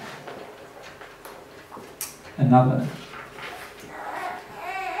 another,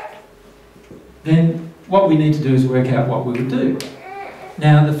 then what we need to do is work out what we would do.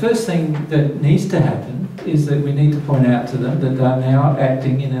 Now, the first thing that needs to happen is that we need to point out to them that they're now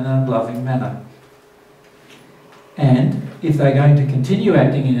acting in an unloving manner. And if they're going to continue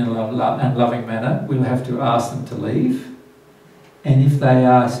acting in an unloving manner, we'll have to ask them to leave. And if they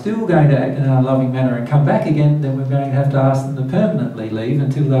are still going to act in an unloving manner and come back again, then we're going to have to ask them to permanently leave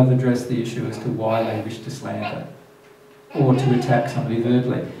until they've addressed the issue as to why they wish to slander or to attack somebody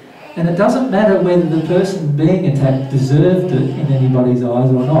verbally. And it doesn't matter whether the person being attacked deserved it in anybody's eyes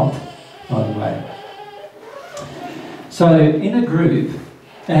or not, by the way. So in a group,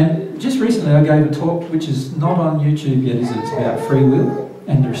 and just recently I gave a talk which is not on YouTube yet, is it? It's about free will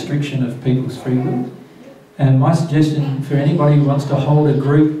and the restriction of people's free will. And my suggestion for anybody who wants to hold a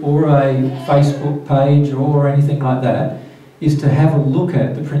group or a Facebook page or anything like that is to have a look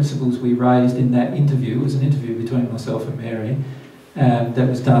at the principles we raised in that interview. It was an interview between myself and Mary that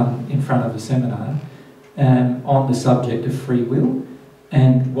was done in front of a seminar on the subject of free will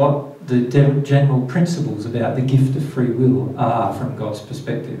and what the general principles about the gift of free will are from God's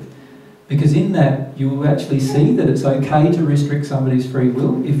perspective. Because in that you will actually see that it's okay to restrict somebody's free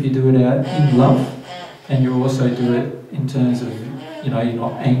will if you do it out in love, and you also do it in terms of, you're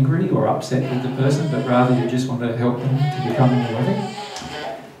not angry or upset with the person, but rather you just want to help them to become more loving.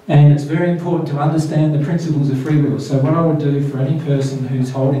 And it's very important to understand the principles of free will. So what I would do for any person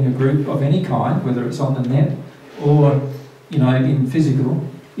who's holding a group of any kind, whether it's on the net or, in physical,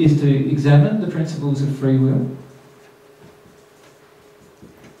 is to examine the principles of free will.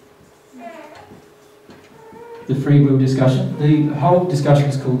 The free will discussion. The whole discussion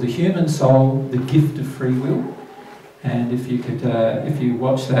is called The Human Soul, the Gift of Free Will. And if you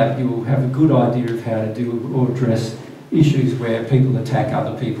watch that, you will have a good idea of how to deal or address issues where people attack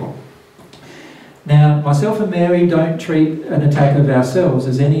other people. Now, myself and Mary don't treat an attack of ourselves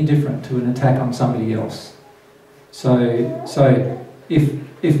as any different to an attack on somebody else. So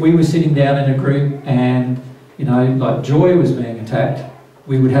if we were sitting down in a group and, like Joy was being attacked,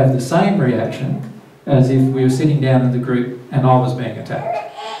 we would have the same reaction as if we were sitting down in the group and I was being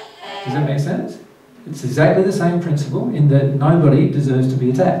attacked. Does that make sense? It's exactly the same principle in that nobody deserves to be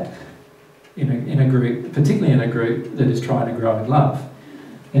attacked in a group, particularly in a group that is trying to grow in love.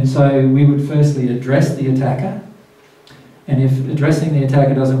 And so we would firstly address the attacker, and if addressing the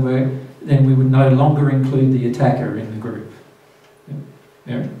attacker doesn't work, then we would no longer include the attacker in the group.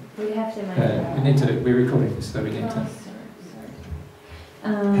 Mary? We have to make we're recording this, so we need to.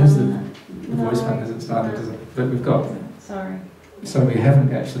 Sorry. Has the voice one hasn't started, does it? But we've got. Sorry. So we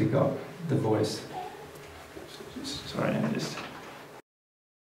haven't actually got the voice. Sorry, I'm just.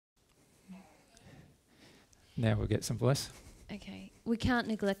 Now we'll get some voice. Okay. We can't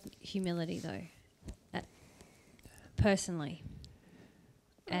neglect humility, though, personally.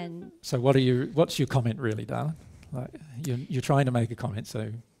 And so what's your comment really, darling? Like you're trying to make a comment,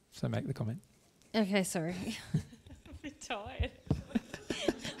 so make the comment. Okay, sorry. I'm a bit tired.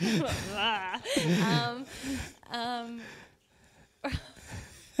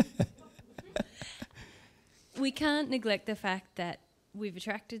 We can't neglect the fact that we've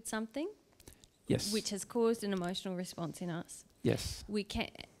attracted something. Yes. Which has caused an emotional response in us. Yes. We can,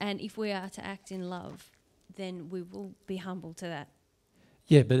 and if we are to act in love, then we will be humble to that.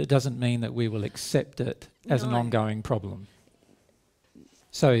 Yeah, but it doesn't mean that we will accept it as an ongoing problem.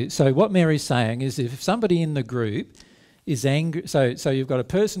 So what Mary's saying is, if somebody in the group is angry, so you've got a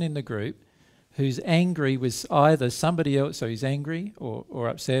person in the group who's angry with either somebody else, so he's angry or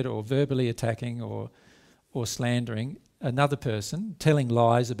upset or verbally attacking or slandering another person, telling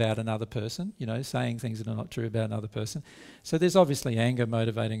lies about another person, saying things that are not true about another person. So there's obviously anger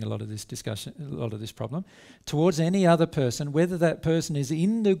motivating a lot of this discussion, a lot of this problem. Towards any other person, whether that person is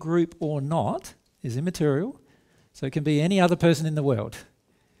in the group or not, is immaterial. So it can be any other person in the world,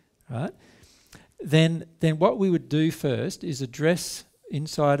 right? Then what we would do first is address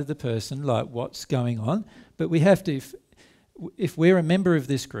inside of the person, like what's going on. But we have to, if we're a member of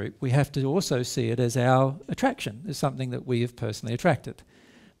this group, we have to also see it as our attraction, as something that we have personally attracted.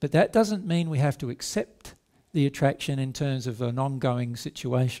 But that doesn't mean we have to accept the attraction in terms of an ongoing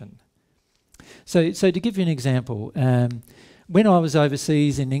situation. So to give you an example, when I was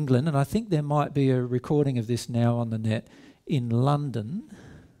overseas in England, and I think there might be a recording of this now on the net, in London.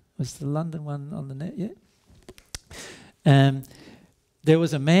 Was the London one on the net yet? There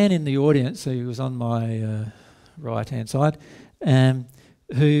was a man in the audience who was on my right-hand side,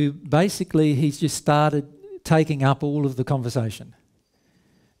 who basically he's just started taking up all of the conversation.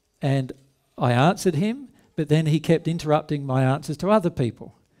 And I answered him, but then he kept interrupting my answers to other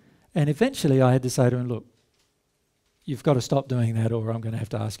people. And eventually I had to say to him, look, you've got to stop doing that or I'm going to have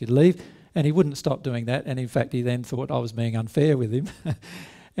to ask you to leave. And he wouldn't stop doing that. And in fact, he then thought I was being unfair with him.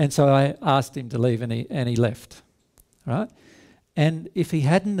 And so I asked him to leave and he left. Right? And if he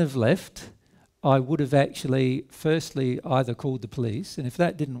hadn't have left, I would have actually firstly either called the police, and if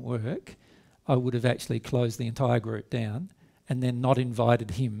that didn't work, I would have actually closed the entire group down and then not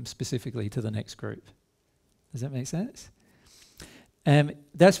invited him specifically to the next group. Does that make sense?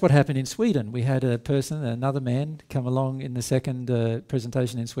 That's what happened in Sweden. We had a person, another man, come along in the second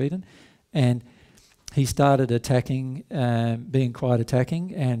presentation in Sweden, and he started attacking, being quite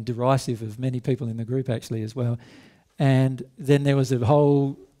attacking and derisive of many people in the group actually as well. And then there was a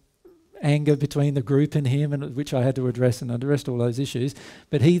whole anger between the group and him, and which I had to address, and I addressed all those issues.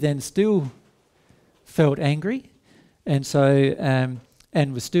 But he then still felt angry, and so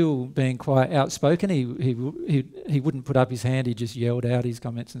and was still being quite outspoken. He wouldn't put up his hand. He just yelled out his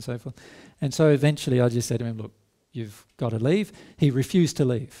comments and so forth. And so eventually, I just said to him, "Look, you've got to leave." He refused to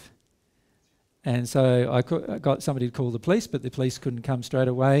leave, and so I got somebody to call the police, but the police couldn't come straight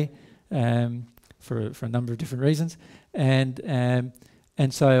away for a number of different reasons,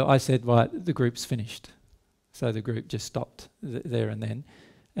 and so I said, right, the group's finished. So the group just stopped there and then,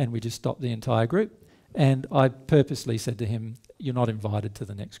 and we just stopped the entire group. And I purposely said to him, you're not invited to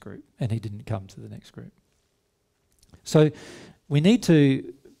the next group. And he didn't come to the next group. So we need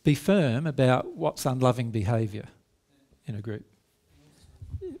to be firm about what's unloving behaviour in a group.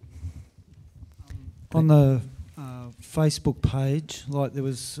 On the Facebook page, like there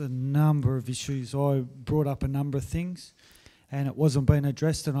was a number of issues. I brought up a number of things and it wasn't being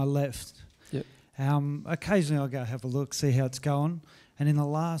addressed and I left. Yep. Occasionally I go have a look, see how it's going. And in the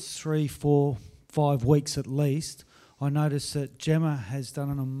last 3, 4, 5 weeks at least, I noticed that Gemma has done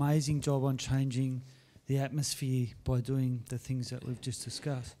an amazing job on changing the atmosphere by doing the things that we've just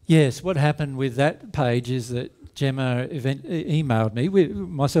discussed. Yes, what happened with that page is that Gemma emailed me.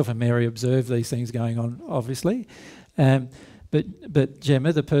 Myself and Mary observed these things going on, obviously. But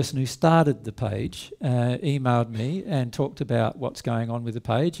Gemma, the person who started the page, emailed me and talked about what's going on with the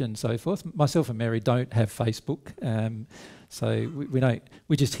page and so forth. Myself and Mary don't have Facebook, so we don't.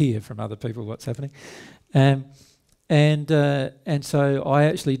 We just hear from other people what's happening, and so I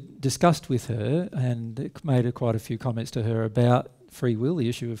actually discussed with her and made quite a few comments to her about free will, the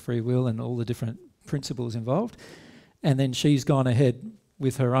issue of free will, and all the different principles involved. And then she's gone ahead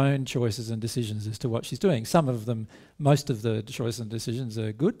with her own choices and decisions as to what she's doing. Some of them, most of the choices and decisions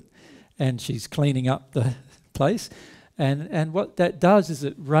are good, and she's cleaning up the place. And what that does is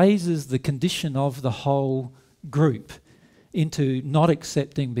it raises the condition of the whole group into not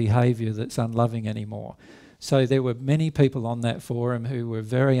accepting behaviour that's unloving anymore. So there were many people on that forum who were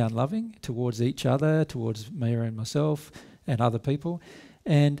very unloving towards each other, towards Mia and myself and other people.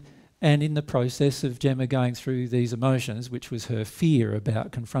 And in the process of Gemma going through these emotions, which was her fear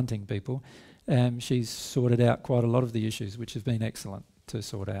about confronting people, she's sorted out quite a lot of the issues, which has been excellent to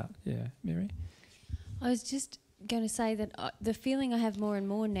sort out. Yeah, Mary? I was just going to say that the feeling I have more and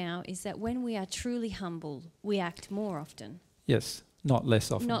more now is that when we are truly humble, we act more often. Yes, not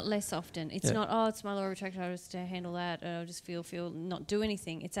less often. Not less often. It's not, oh, it's my law of attraction, I'll just handle that, and I'll just feel, not do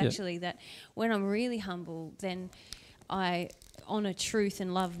anything. It's actually that when I'm really humble, then I honour truth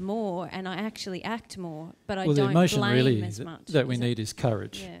and love more, and I actually act more, but I don't blame as much. The emotion really that we need is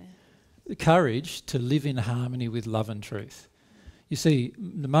courage. Yeah. The courage to live in harmony with love and truth. You see,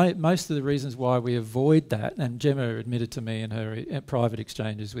 most of the reasons why we avoid that, and Gemma admitted to me in her private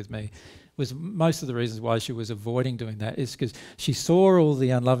exchanges with me, was most of the reasons why she was avoiding doing that is because she saw all the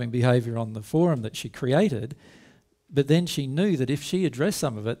unloving behaviour on the forum that she created, but then she knew that if she addressed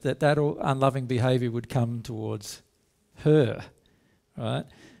some of it, that unloving behaviour would come towards her, right?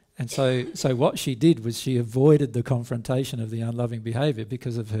 And so what she did was she avoided the confrontation of the unloving behaviour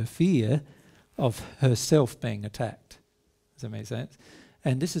because of her fear of herself being attacked. Does that make sense?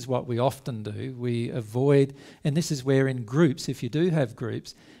 And this is what we often do. We avoid, and this is where in groups, if you do have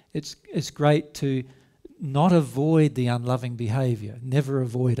groups, it's great to not avoid the unloving behaviour. Never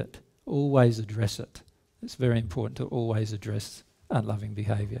avoid it. Always address it. It's very important to always address unloving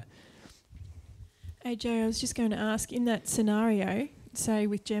behaviour. AJ, I was just going to ask, in that scenario, say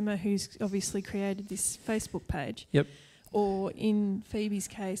with Gemma, who's obviously created this Facebook page, yep, or in Phoebe's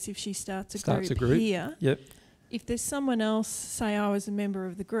case, if she starts a group here, yep, if there's someone else, say I was a member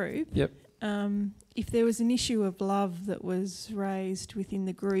of the group, Yep. If there was an issue of love that was raised within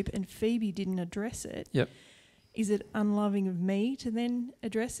the group and Phoebe didn't address it, Yep. is it unloving of me to then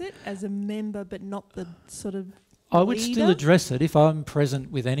address it as a member but not the sort of I would still leader? address it. If I'm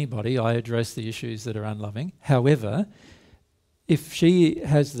present with anybody, I address the issues that are unloving. However, if she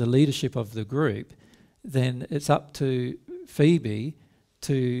has the leadership of the group, then it's up to Phoebe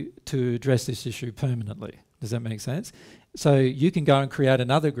to address this issue permanently. Does that make sense? So you can go and create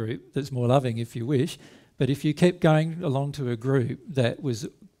another group that's more loving if you wish, but if you keep going along to a group that was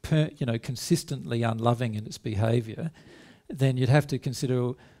consistently unloving in its behaviour, then you'd have to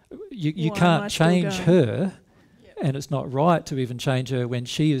consider you Why am I can't still change going? her, and it's not right to even change her when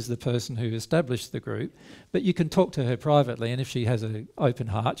she is the person who established the group. But you can talk to her privately, and if she has an open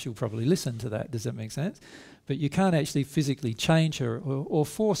heart, she'll probably listen to that. Does that make sense? But you can't actually physically change her or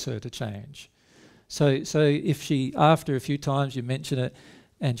force her to change. So if she, after a few times you mention it,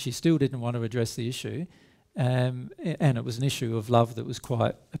 and she still didn't want to address the issue, and it was an issue of love that was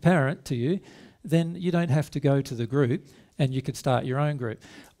quite apparent to you, then you don't have to go to the group, and you could start your own group.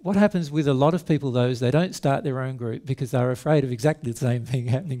 What happens with a lot of people, though, is they don't start their own group because they're afraid of exactly the same thing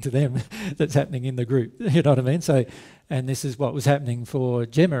happening to them that's happening in the group. You know what I mean? So, and this is what was happening for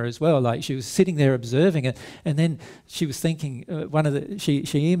Gemma as well. Like, she was sitting there observing it, and then she was thinking, she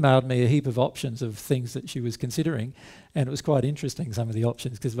emailed me a heap of options of things that she was considering, and it was quite interesting, some of the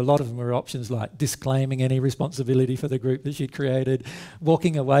options, because a lot of them were options like disclaiming any responsibility for the group that she'd created,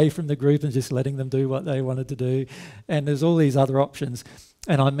 walking away from the group and just letting them do what they wanted to do, and there's all these other options.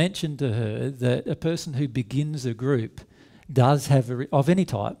 And I mentioned to her that a person who begins a group does have, of any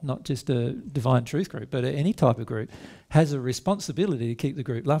type, not just a Divine Truth group, but any type of group, has a responsibility to keep the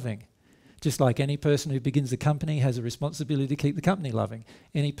group loving. Just like any person who begins a company has a responsibility to keep the company loving.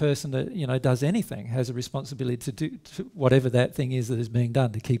 Any person that does anything has a responsibility to do whatever that thing is that is being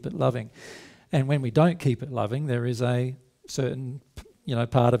done to keep it loving. And when we don't keep it loving, there is a certain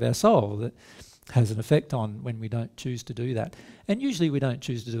part of our soul that has an effect on when we don't choose to do that. And usually we don't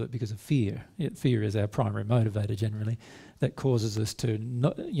choose to do it because of fear. Fear is our primary motivator generally, that causes us to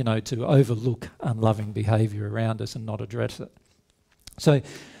to overlook unloving behaviour around us and not address it. So,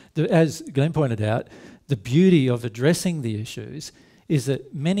 as Glenn pointed out, the beauty of addressing the issues is that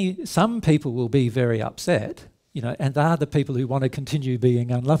some people will be very upset, and they are the people who want to continue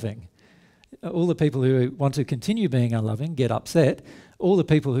being unloving. All the people who want to continue being unloving get upset. All the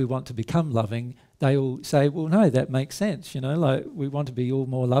people who want to become loving, they all say, well, no, that makes sense. Like, we want to be all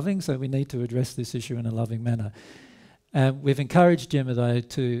more loving, so we need to address this issue in a loving manner. We've encouraged Gemma, though,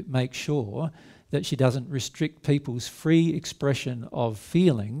 to make sure that she doesn't restrict people's free expression of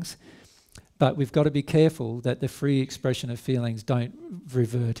feelings, but we've got to be careful that the free expression of feelings don't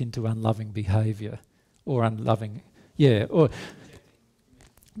revert into unloving behaviour or unloving,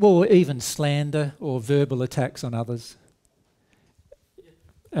 or even slander or verbal attacks on others.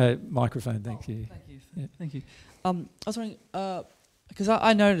 Microphone, thank you. Thank you. Yeah. Thank you. I was wondering, because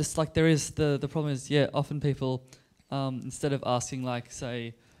I noticed, like, there is the problem is, often people, instead of asking, like,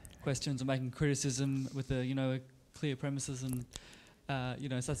 say, questions or making criticism with a clear premises and so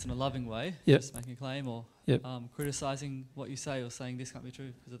that's in a loving way, just making a claim or criticising what you say or saying this can't be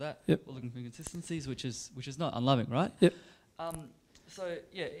true because of that, or looking for inconsistencies, which is not unloving, right? So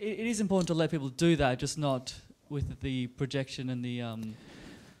it is important to let people do that, just not with the projection and the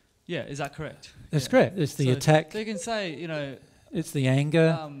is that correct? That's correct. It's the attack. So you can say, it's the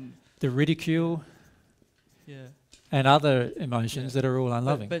anger, the ridicule, and other emotions that are all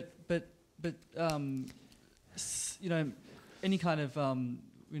unloving. But any kind of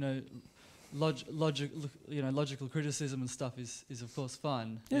logical criticism and stuff is of course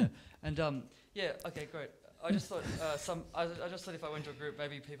fine. And okay, great. I just thought I just thought if I went to a group,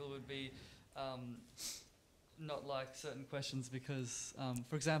 maybe people would be not like certain questions because,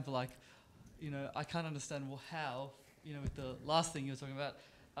 for example, like, I can't understand how, with the last thing you were talking about,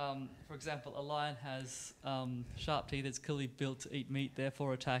 for example, a lion has sharp teeth, it's clearly built to eat meat,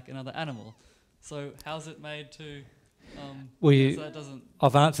 therefore attack another animal. So how's it made to... so that doesn't...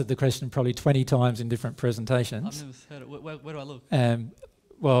 I've answered the question probably 20 times in different presentations. I've never heard it. Where do I look?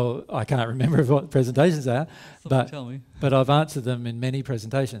 Well, I can't remember what presentations are, tell me. But I've answered them in many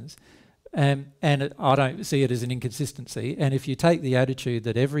presentations. And I don't see it as an inconsistency. And if you take the attitude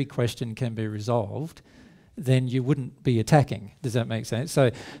that every question can be resolved, then you wouldn't be attacking. Does that make sense?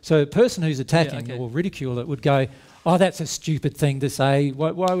 So a person who's attacking or ridicule it would go, oh, that's a stupid thing to say.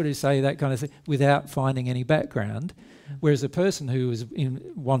 Why would he say that kind of thing without finding any background? Whereas a person who is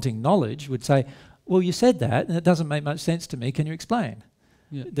wanting knowledge would say, well, you said that and it doesn't make much sense to me. Can you explain?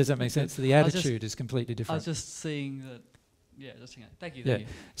 Yeah. Does that make sense? So the attitude is completely I different. was just seeing that. Yeah, just hang on. Thank you. Yeah. Thank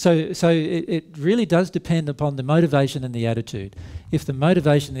you. So it really does depend upon the motivation and the attitude. If the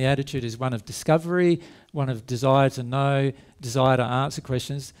motivation and the attitude is one of discovery, one of desire to know, desire to answer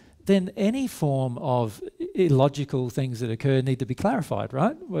questions, then any form of illogical things that occur need to be clarified,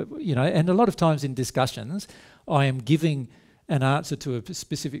 right? You know, and a lot of times in discussions, I am giving an answer to a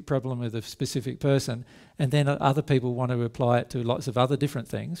specific problem with a specific person, and then other people want to apply it to lots of other different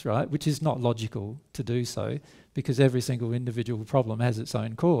things, right? Which is not logical to do so, because every single individual problem has its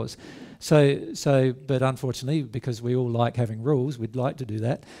own cause. But unfortunately, because we all like having rules, we'd like to do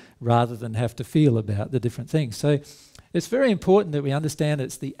that rather than have to feel about the different things. So it's very important that we understand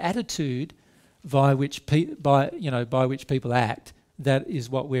it's the attitude by which people act that is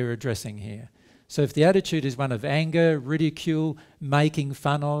what we're addressing here. So if the attitude is one of anger, ridicule, making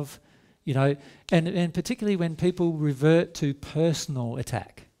fun of, you know, and particularly when people revert to personal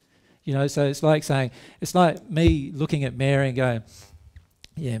attack, you know, so it's like saying, it's like me looking at Mary and going,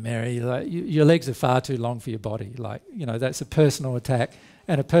 yeah, Mary, like, your legs are far too long for your body. Like, you know, that's a personal attack,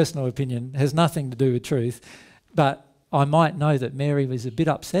 and a personal opinion has nothing to do with truth. But I might know that Mary was a bit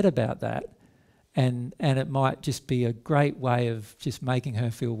upset about that, and it might just be a great way of just making her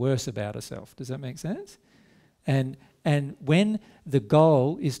feel worse about herself. Does that make sense? And when the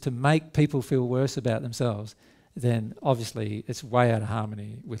goal is to make people feel worse about themselves, then obviously it's way out of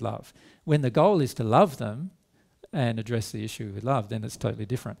harmony with love. When the goal is to love them and address the issue with love, then it's totally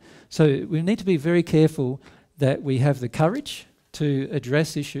different. So we need to be very careful that we have the courage to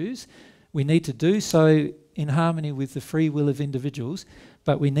address issues. We need to do so in harmony with the free will of individuals,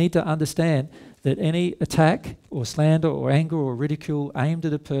 but we need to understand that any attack or slander or anger or ridicule aimed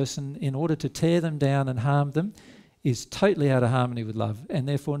at a person in order to tear them down and harm them is totally out of harmony with love, and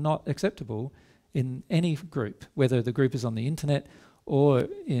therefore not acceptable in any group, whether the group is on the internet or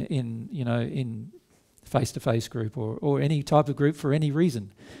in face-to-face group or any type of group for any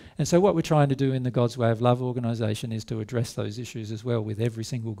reason. And so what we're trying to do in the God's Way of Love organisation is to address those issues as well with every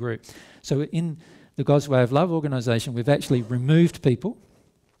single group. So in the God's Way of Love organisation, we've actually removed people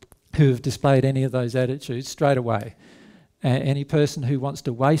who have displayed any of those attitudes straight away. Any person who wants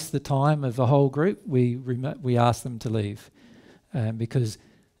to waste the time of a whole group, we ask them to leave because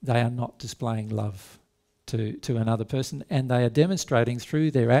they are not displaying love to another person, and they are demonstrating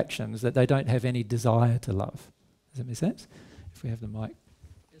through their actions that they don't have any desire to love. Does that make sense? If we have the mic.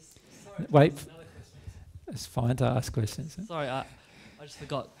 Yes, sorry, wait. It's fine to ask questions. Sorry, I just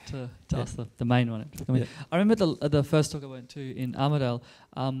forgot to ask the main one. Yeah. I remember the first talk I went to in Armidale.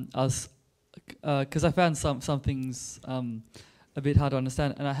 I was because I found some things a bit hard to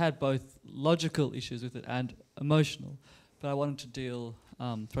understand, and I had both logical issues with it and emotional, but I wanted to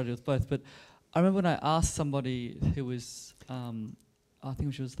try to deal with both. But I remember when I asked somebody who was, I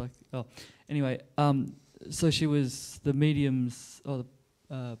think she was like, so she was the medium's or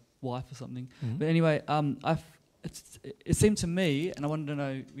the wife or something. Mm-hmm. But anyway, it seemed to me, and I wanted to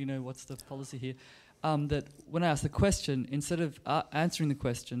know, what's the policy here, that when I asked the question, instead of answering the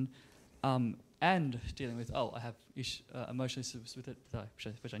question and dealing with, I have emotional issues with it,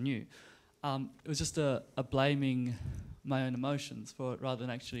 which I knew, it was just a blaming my own emotions for it rather than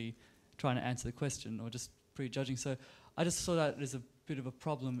actually trying to answer the question or just prejudging. So I just saw that as a bit of a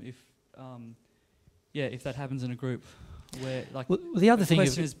problem if that happens in a group where the other thing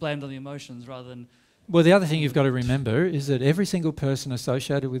question is blamed on the emotions rather than... Well, the other thing you've got to remember is that every single person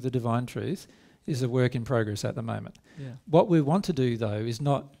associated with the divine truth is a work in progress at the moment. Yeah. What we want to do, though, is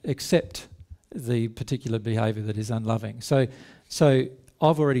not accept the particular behaviour that is unloving. So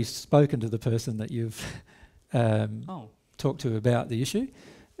I've already spoken to the person that you've talked to about the issue,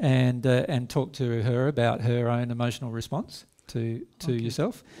 and talked to her about her own emotional response to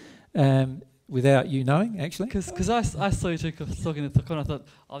yourself, without you knowing, actually. Because I saw you talking to the corner, I thought,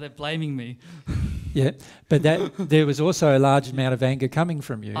 they're blaming me. Yeah, but there was also a large amount of anger coming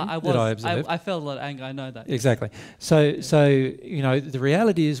from you I observed. I felt a lot of anger, I know that. Exactly. So the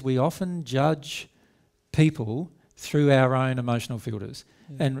reality is we often judge people through our own emotional filters.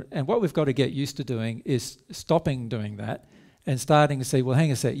 Yeah. And what we've got to get used to doing is stopping doing that and starting to say, well, hang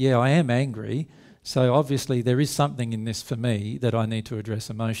on a sec, yeah, I am angry, so obviously there is something in this for me that I need to address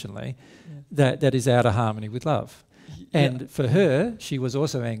emotionally that is out of harmony with love. And for her, she was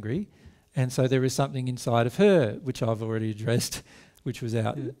also angry, and so there is something inside of her, which I've already addressed, which was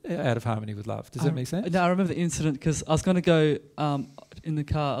out of harmony with love. Does that make sense? No, I remember the incident because I was going to go in the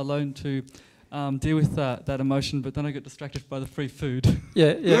car alone to deal with that emotion, but then I got distracted by the free food.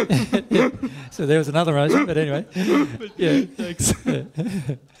 Yeah. So there was another emotion, but anyway. Thanks. Yeah.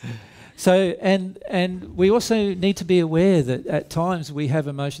 So, and we also need to be aware that at times we have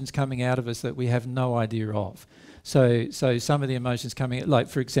emotions coming out of us that we have no idea of. So some of the emotions coming, like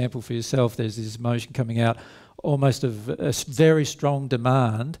for example, for yourself, there's this emotion coming out almost of a very strong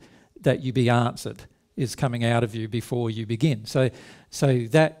demand that you be answered is coming out of you before you begin. So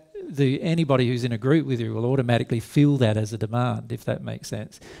that anybody who's in a group with you will automatically feel that as a demand, if that makes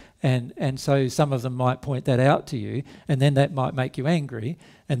sense. And so some of them might point that out to you, and then that might make you angry,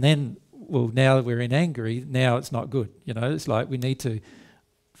 and then, well, now we're in angry, now it's not good. You know, it's like we need to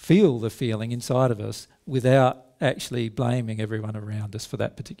feel the feeling inside of us without actually blaming everyone around us for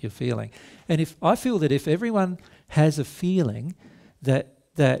that particular feeling. And if I feel that if everyone has a feeling that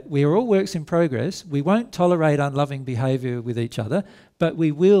we're all works in progress, we won't tolerate unloving behaviour with each other, but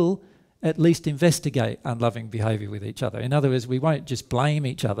we will at least investigate unloving behaviour with each other. In other words, we won't just blame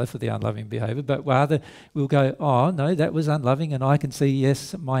each other for the unloving behaviour, but rather we'll go, oh, no, that was unloving, and I can see,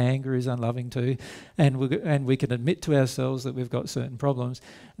 yes, my anger is unloving too, and we can admit to ourselves that we've got certain problems.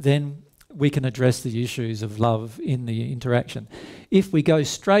 Then we can address the issues of love in the interaction. If we go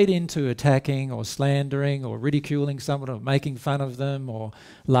straight into attacking or slandering or ridiculing someone or making fun of them or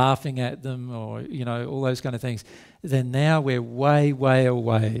laughing at them or, you know, all those kind of things, then now we're way, way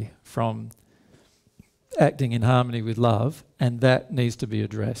away from acting in harmony with love, and that needs to be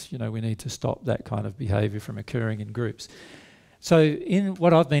addressed. You know, we need to stop that kind of behaviour from occurring in groups. So in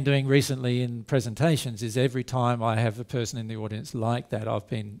what I've been doing recently in presentations is every time I have a person in the audience like that, I've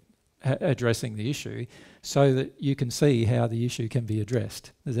been addressing the issue so that you can see how the issue can be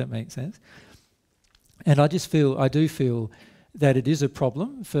addressed. Does that make sense? And I do feel that it is a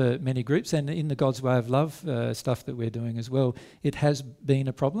problem for many groups, and in the God's Way of Love stuff that we're doing as well, it has been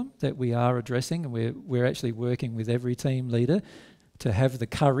a problem that we are addressing, and we're actually working with every team leader to have the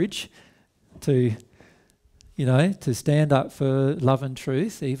courage to, you know, to stand up for love and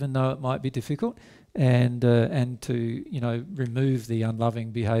truth, even though it might be difficult, and to, you know, remove the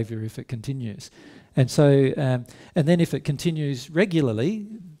unloving behaviour if it continues. And so, and then if it continues regularly,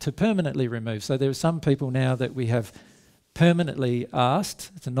 to permanently remove. So there are some people now that we have permanently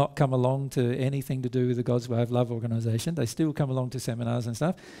asked to not come along to anything to do with the God's Way of Love organisation. They still come along to seminars and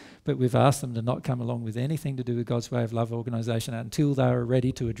stuff, but we've asked them to not come along with anything to do with God's Way of Love organisation until they are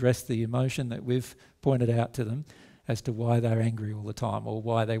ready to address the emotion that we've pointed out to them as to why they're angry all the time, or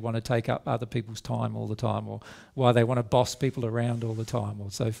why they want to take up other people's time all the time, or why they want to boss people around all the time, or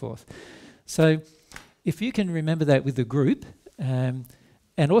so forth. So if you can remember that with the group, and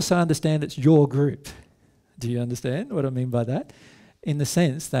also understand it's your group. Do you understand what I mean by that? In the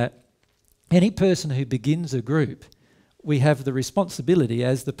sense that any person who begins a group, we have the responsibility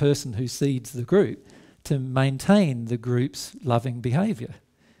as the person who seeds the group to maintain the group's loving behaviour.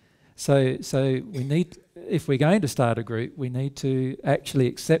 So we need, if we're going to start a group, we need to actually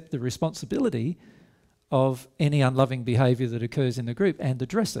accept the responsibility of any unloving behaviour that occurs in the group and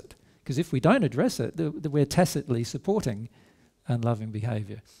address it. Because if we don't address it, we're tacitly supporting unloving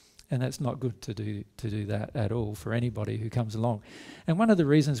behaviour. And that's not good to do that at all for anybody who comes along. And one of the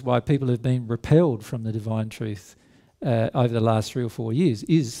reasons why people have been repelled from the divine truth over the last 3 or 4 years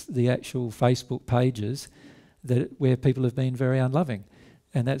is the actual Facebook pages where people have been very unloving.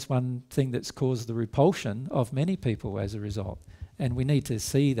 And that's one thing that's caused the repulsion of many people as a result. And we need to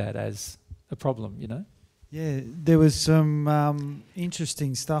see that as a problem, you know? Yeah, there was some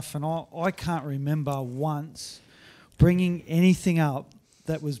interesting stuff, and I can't remember once bringing anything up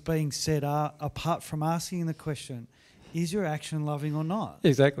that was being said apart from asking the question, is your action loving or not?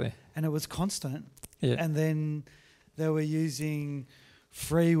 Exactly. And it was constant. Yeah. And then they were using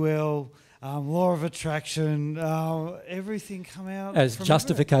free will, law of attraction, everything come out as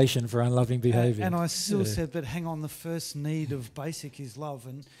justification for unloving behaviour. And I still said, but hang on, the first need of basic is love.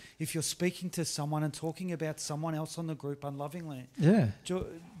 And if you're speaking to someone and talking about someone else on the group unlovingly,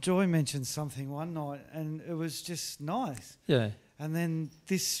 Joy mentioned something one night, and it was just nice. Yeah. And then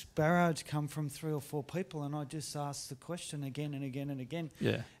this barrage come from 3 or 4 people, and I just asked the question again and again and again.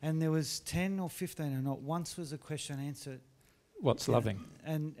 Yeah. And there was 10 or 15, and not once was a question answered. What's loving?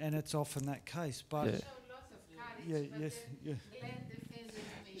 And it's often that case, but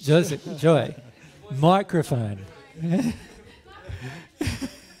Joy, microphone.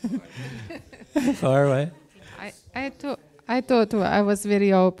 Far away. I thought I was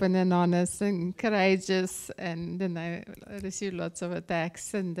very open and honest and courageous, and then I received lots of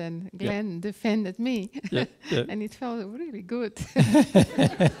attacks, and then Glenn defended me, and it felt really good.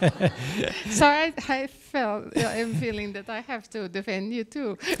 So I I'm feeling that I have to defend you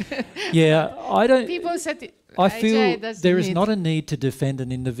too. Yeah, I don't. People said I AJ feel doesn't there is need- not a need to defend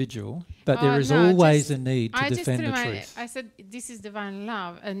an individual, but there is no, always just- a need to I just defend the remind- truth. I said this is divine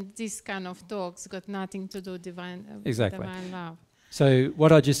love, and this kind of talks got nothing to do divine Exactly. divine love. So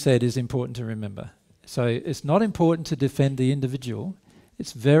what I just said is important to remember. So it's not important to defend the individual.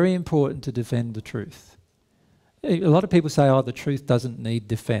 It's very important to defend the truth. A lot of people say, oh, the truth doesn't need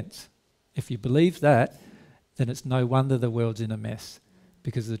defense. If you believe that, then it's no wonder the world's in a mess,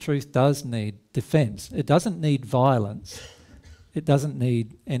 because the truth does need defense. It doesn't need violence. It doesn't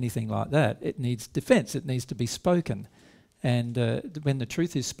need anything like that. It needs defense. It needs to be spoken. And when the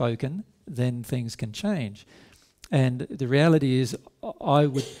truth is spoken, then things can change. And the reality is, I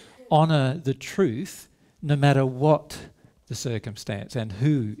would honour the truth no matter what the circumstance and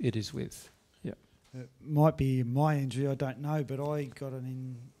who it is with. Yeah. It might be my injury, I don't know, but I got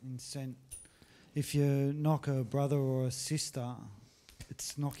an incent. If you knock a brother or a sister,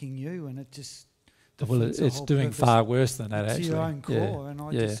 it's knocking you, and it just Well, defeats the it's whole doing purpose. far worse than that, It's actually. your own core, Yeah. and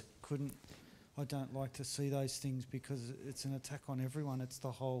I Yeah. just couldn't. I don't like to see those things because it's an attack on everyone. It's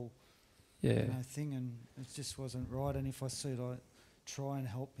the whole Yeah. thing, and it just wasn't right. And if I see it, I try and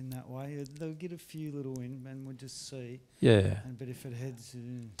help in that way. They'll get a few little in, and we'll just see. Yeah. But if it heads,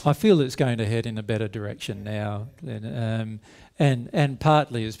 I feel it's going to head in a better direction now, and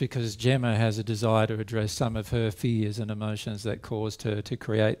partly is because Gemma has a desire to address some of her fears and emotions that caused her to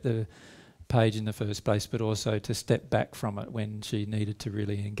create the page in the first place, but also to step back from it when she needed to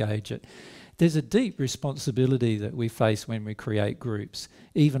really engage it. There's a deep responsibility that we face when we create groups,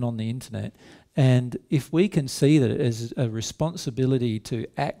 even on the internet. And if we can see that as a responsibility to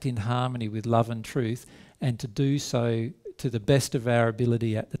act in harmony with love and truth, and to do so to the best of our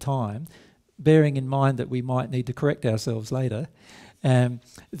ability at the time, bearing in mind that we might need to correct ourselves later,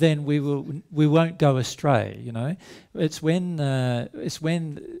 then we won't go astray. You know, it's when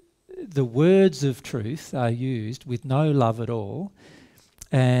the words of truth are used with no love at all,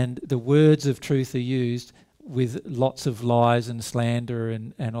 and the words of truth are used with lots of lies and slander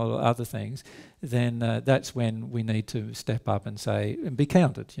and all other things, then that's when we need to step up and say, and be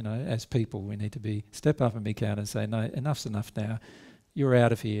counted, you know, as people. We need to step up and be counted and say, no, enough's enough now. You're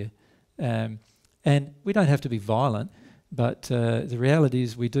out of here. And we don't have to be violent, but the reality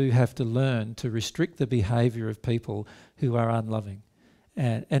is we do have to learn to restrict the behaviour of people who are unloving.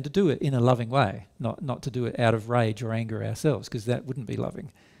 And to do it in a loving way, not to do it out of rage or anger ourselves, because that wouldn't be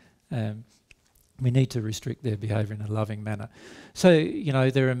loving. We need to restrict their behaviour in a loving manner. So, you know,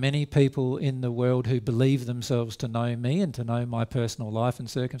 there are many people in the world who believe themselves to know me and to know my personal life and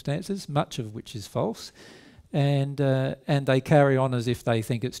circumstances, much of which is false. And they carry on as if they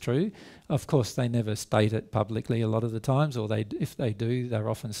think it's true. Of course, they never state it publicly a lot of the times, or if they do, they're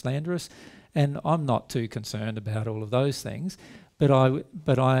often slanderous. And I'm not too concerned about all of those things. But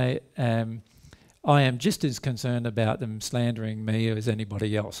I am just as concerned about them slandering me as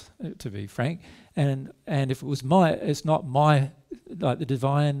anybody else, to be frank. And if it's not my, like the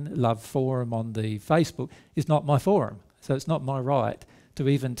Divine Love Forum on the Facebook is not my forum. So it's not my right to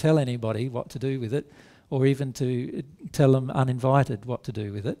even tell anybody what to do with it, or even to tell them uninvited what to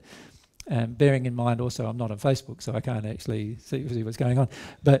do with it. Bearing in mind also I'm not on Facebook, so I can't actually see what's going on.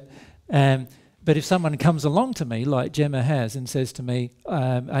 But if someone comes along to me, like Gemma has, and says to me,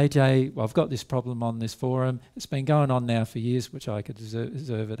 AJ, well, I've got this problem on this forum. It's been going on now for years, which I could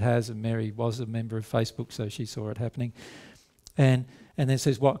observe it has, and Mary was a member of Facebook, so she saw it happening. And then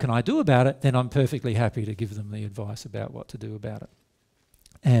says, what can I do about it? Then I'm perfectly happy to give them the advice about what to do about it.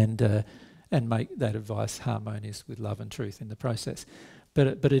 And make that advice harmonious with love and truth in the process.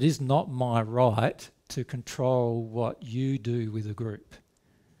 But it is not my right to control what you do with a group.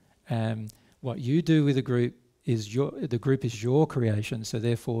 What you do with a group is the group is your creation, so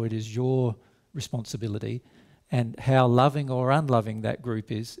therefore it is your responsibility, and how loving or unloving that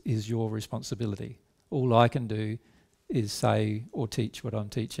group is your responsibility. All I can do is say or teach what I'm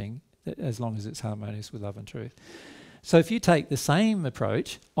teaching, as long as it's harmonious with love and truth. So if you take the same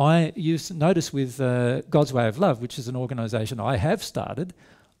approach, you notice with God's Way of Love, which is an organisation I have started,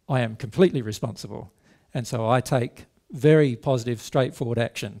 I am completely responsible. And so I take very positive, straightforward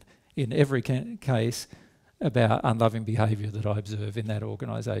action in every case about unloving behaviour that I observe in that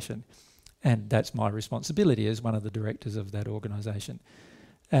organisation. And that's my responsibility as one of the directors of that organisation.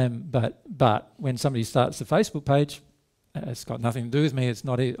 But when somebody starts the Facebook page, it's got nothing to do with me.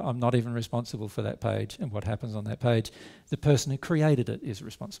 I'm not even responsible for that page and what happens on that page. The person who created it is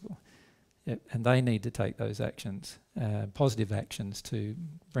responsible. Yep. And they need to take those actions, positive actions, to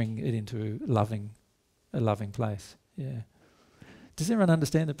bring it into a loving place. Yeah. Does everyone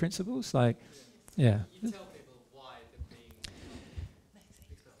understand the principles? Like, Yeah. You tell people why they're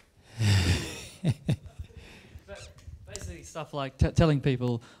being but basically stuff like telling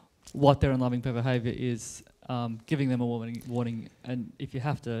people what their unloving behaviour is, giving them a warning, and if you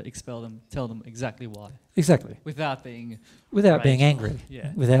have to expel them, tell them exactly why. Exactly. Without being Being rageful. angry.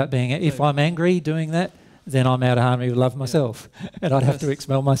 Yeah. Without being... If I'm angry doing that, then I'm out of harmony with love myself. And I'd have to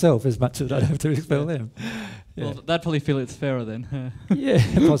expel myself as much as I'd have to expel them. Yeah. Well, they'd probably feel it's fairer then. Yeah,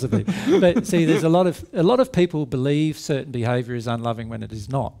 possibly. But see, there's a lot of people believe certain behaviour is unloving when it is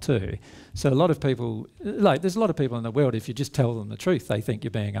not too. So a lot of people, there's a lot of people in the world, if you just tell them the truth, they think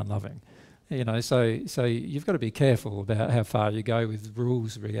you're being unloving. You know, so you've got to be careful about how far you go with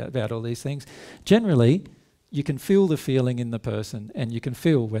rules about all these things. Generally, you can feel the feeling in the person, and you can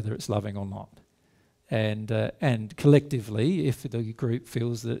feel whether it's loving or not. And collectively, if the group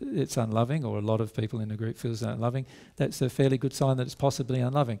feels that it's unloving, or a lot of people in the group feels it's unloving, that's a fairly good sign that it's possibly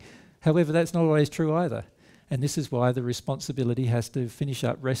unloving. However, that's not always true either. And this is why the responsibility has to finish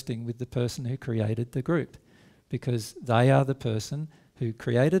up resting with the person who created the group, because they are the person who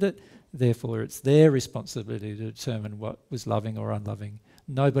created it. Therefore, it's their responsibility to determine what was loving or unloving.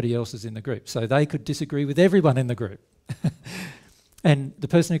 Nobody else is in the group. So they could disagree with everyone in the group. And the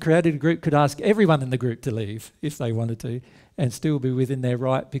person who created a group could ask everyone in the group to leave if they wanted to, and still be within their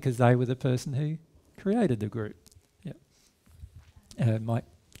right because they were the person who created the group. Yeah. Mike?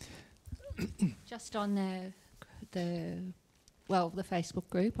 Just on the Facebook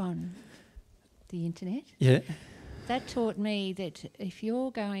group on the internet. Yeah. That taught me that if you're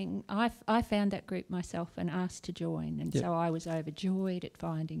going... I found that group myself and asked to join, and so I was overjoyed at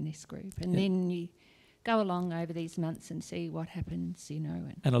finding this group. And then you go along over these months and see what happens, you know.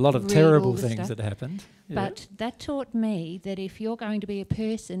 And a lot of terrible things that happened. But that taught me that if you're going to be a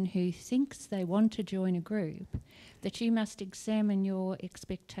person who thinks they want to join a group, that you must examine your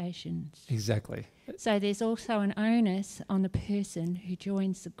expectations. Exactly. So there's also an onus on the person who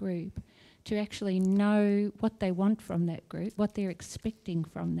joins the group to actually know what they want from that group, what they're expecting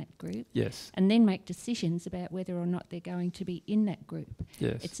from that group. Yes. And then make decisions about whether or not they're going to be in that group.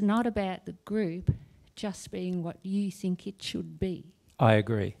 Yes. It's not about the group just being what you think it should be. I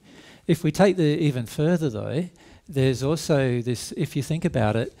agree. If we take the even further though, there's also this, if you think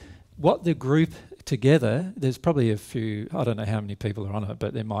about it, what the group together, there's probably a few, I don't know how many people are on it,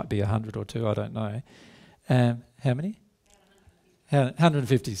 but there might be 100 or two, I don't know. How many?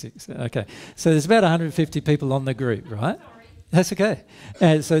 156, okay. So there's about 150 people on the group, right? That's okay. So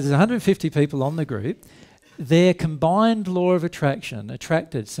there's 150 people on the group. Their combined law of attraction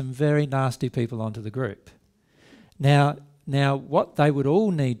attracted some very nasty people onto the group. Now, what they would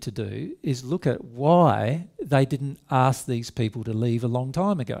all need to do is look at why they didn't ask these people to leave a long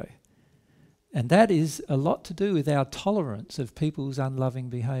time ago. And that is a lot to do with our tolerance of people's unloving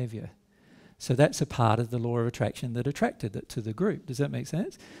behaviour. So that's a part of the law of attraction that attracted it to the group. Does that make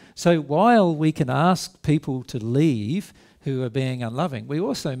sense? So while we can ask people to leave who are being unloving, we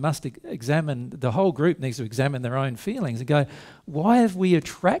also must examine, the whole group needs to examine their own feelings and go, why have we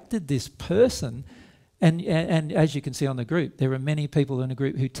attracted this person? And as you can see on the group, there are many people in the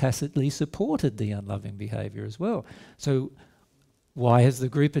group who tacitly supported the unloving behaviour as well. So why has the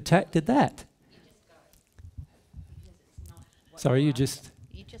group attracted that? Sorry, you just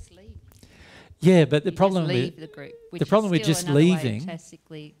leave. Yeah, but the problem leave the group. The problem with just leaving,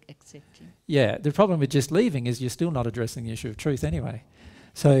 tacitly accepting. Yeah, the problem with just leaving is you're still not addressing the issue of truth anyway.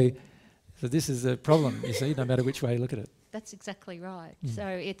 So this is a problem, you see, no matter which way you look at it. That's exactly right. So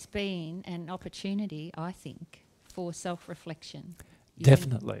it's been an opportunity, I think, for self-reflection.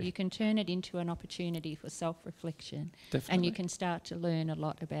 Definitely. You can turn it into an opportunity for self-reflection. Definitely. And you can start to learn a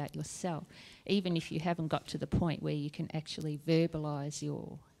lot about yourself, even if you haven't got to the point where you can actually verbalise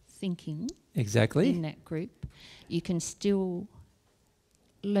your thinking in that group. You can still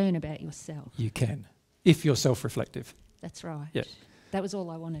learn about yourself. You can, if you're self-reflective. That's right. Yeah. That was all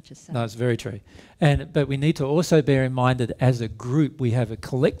I wanted to say. No, it's very true. But we need to also bear in mind that as a group, we have a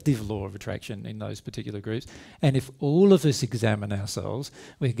collective law of attraction in those particular groups. And if all of us examine ourselves,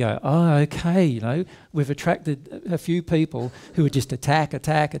 we go, oh, okay, you know, we've attracted a few people who are just attack,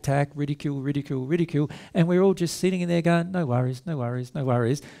 ridicule. And we're all just sitting in there going, no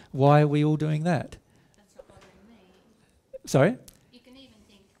worries. Why are we all doing that? That's not bothering me. Sorry? You can even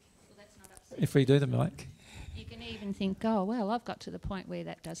think, well, that's not upsetting. If we do the mic. You can even think, oh, well, I've got to the point where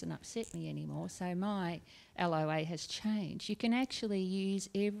that doesn't upset me anymore, so my LOA has changed. You can actually use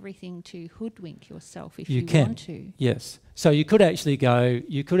everything to hoodwink yourself if you want to. Yes. So you could actually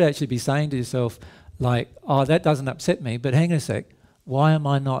be saying to yourself, like, oh, that doesn't upset me, but hang on a sec, why am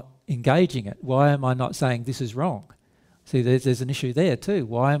I not engaging it? Why am I not saying this is wrong? See, there's an issue there too.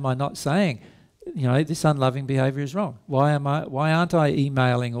 Why am I not saying this unloving behaviour is wrong. Why aren't I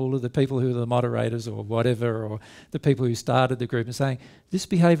emailing all of the people who are the moderators or whatever, or the people who started the group and saying, this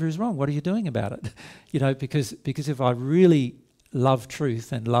behaviour is wrong, what are you doing about it? Because if I really love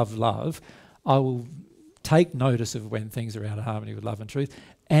truth and love, I will take notice of when things are out of harmony with love and truth,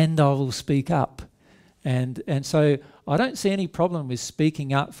 and I will speak up. And so I don't see any problem with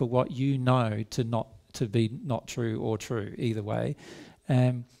speaking up for what you know to be not true or true, either way.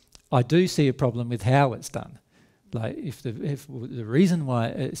 I do see a problem with how it's done. Like if the reason why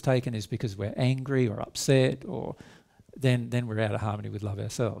it's taken is because we're angry or upset, or then we're out of harmony with love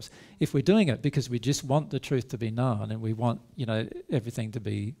ourselves. If we're doing it because we just want the truth to be known and we want everything to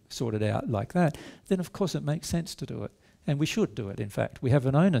be sorted out like that, then of course it makes sense to do it, and we should do it. In fact, we have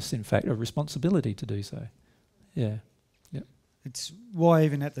an onus, in fact, a responsibility to do so. Yeah. Yep. It's why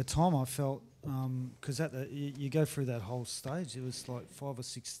even at the time I felt. Because you go through that whole stage, it was like 5 or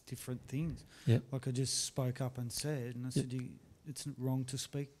 6 different things. Yep. Like I just spoke up and said, and I said, it's wrong to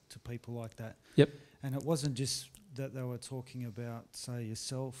speak to people like that. Yep. And it wasn't just that they were talking about, say,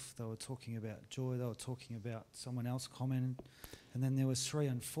 yourself. They were talking about joy. They were talking about someone else commenting. And then there was 3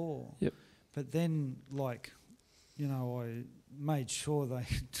 and 4. Yep. But then, I made sure they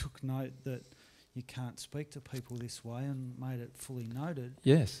took note that you can't speak to people this way, and made it fully noted.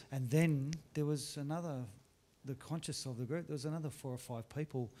 Yes. And then there was the conscious of the group, there was another 4 or 5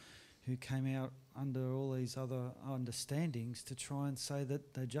 people who came out under all these other understandings to try and say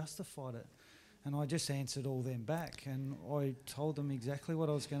that they justified it. And I just answered all them back, and I told them exactly what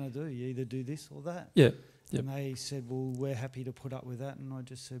I was going to do. You either do this or that. Yeah. Yep. And they said, well, we're happy to put up with that. And I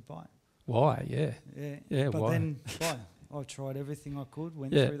just said, bye. Why? Yeah. Yeah. But why? then, bye. I tried everything I could,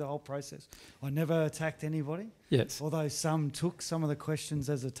 went through the whole process. I never attacked anybody. Yes. Although some took some of the questions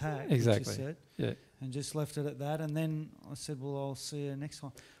as attack, exactly. which you said, yeah. and just left it at that. And then I said, well, I'll see you next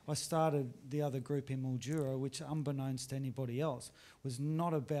time. I started the other group in Mildura, which, unbeknownst to anybody else, was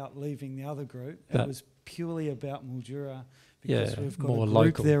not about leaving the other group. It was purely about Mildura, because we've got more a group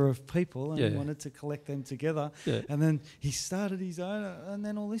local there of people, and we wanted to collect them together. Yeah. And then he started his own, and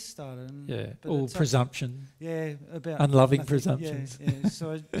then all this started. And all presumption. About unloving presumptions. Yeah.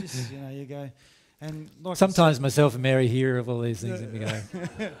 So I just, you go. And like sometimes myself and Mary hear of all these things and we go,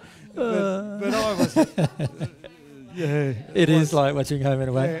 but I was, it is like watching Home and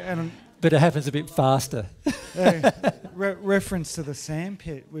Away, but it happens a bit faster. Reference to the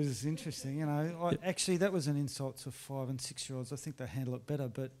sandpit was interesting. Actually that was an insult to 5 and 6 year olds. I think they handle it better,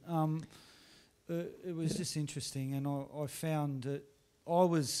 but it was just interesting, and I found that I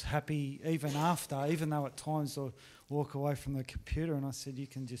was happy even though at times I walk away from the computer, and I said, you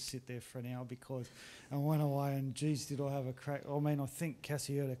can just sit there for an hour, because I went away and geez, did I have a crack. I mean, I think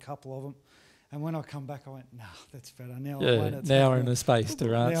Cassie heard a couple of them, and when I come back I went, no, that's better. Now we're in a space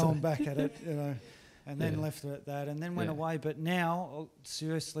to answer. Now I'm back at it, and then left it at that, and then went away. But now,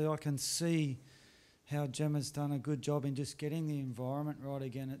 seriously, I can see how Gemma's done a good job in just getting the environment right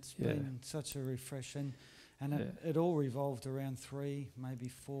again. It's been such a refresh, and it all revolved around 3, maybe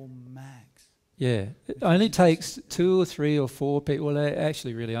 4 max. Yeah, it only takes 2 or 3 or 4 people. Well, it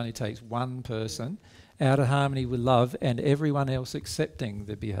actually really only takes one person out of harmony with love, and everyone else accepting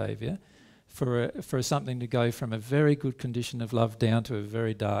the behaviour for something to go from a very good condition of love down to a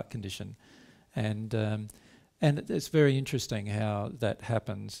very dark condition. And it's very interesting how that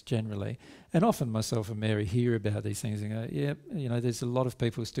happens generally. And often myself and Mary hear about these things and go, there's a lot of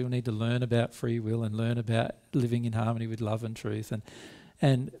people who still need to learn about free will and learn about living in harmony with love and truth.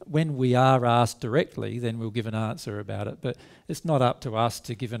 And when we are asked directly, then we'll give an answer about it. But it's not up to us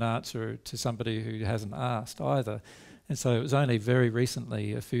to give an answer to somebody who hasn't asked either. And so it was only very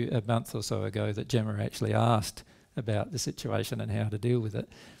recently, a month or so ago, that Gemma actually asked about the situation and how to deal with it,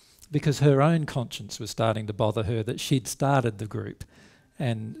 because her own conscience was starting to bother her that she'd started the group,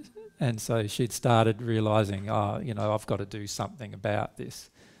 and so she'd started realising, I've got to do something about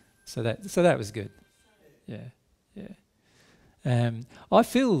this. So that was good. I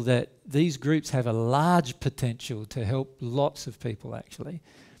feel that these groups have a large potential to help lots of people, actually,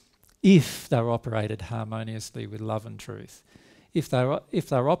 if they're operated harmoniously with love and truth. If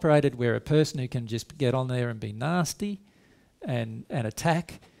they're operated where a person who can just get on there and be nasty and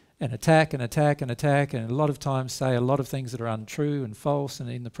attack and attack and attack and attack, and a lot of times say a lot of things that are untrue and false, and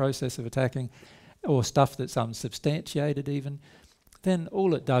in the process of attacking, or stuff that's unsubstantiated even, then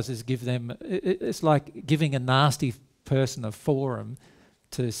all it does is give them, it's like giving a nasty person a forum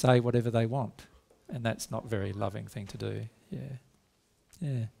to say whatever they want, and that's not a very loving thing to do.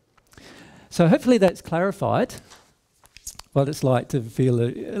 So hopefully that's clarified what it's like to feel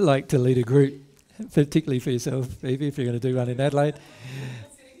like to lead a group, particularly for yourself, Evie, if you're going to do one in Adelaide.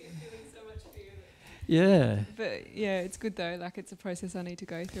 Yeah. But yeah, it's good though. Like it's a process I need to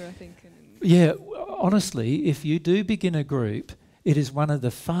go through, I think. Yeah, honestly, if you do begin a group, it is one of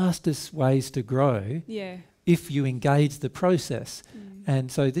the fastest ways to grow. Yeah. If you engage the process.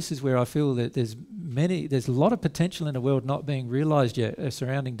 And so this is where I feel that there's a lot of potential in the world not being realised yet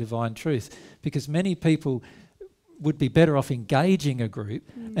surrounding divine truth, because many people would be better off engaging a group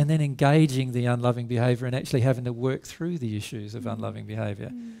and then engaging the unloving behaviour and actually having to work through the issues of unloving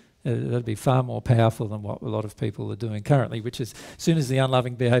behaviour. That'd be far more powerful than what a lot of people are doing currently, which is as soon as the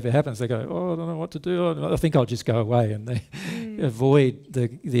unloving behaviour happens, they go, oh, I don't know what to do. I think I'll just go away, and they avoid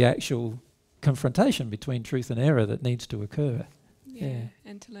the actual confrontation between truth and error that needs to occur. Yeah,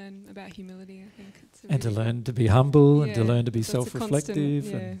 and to learn about humility, I think. And to learn to be humble and to learn to be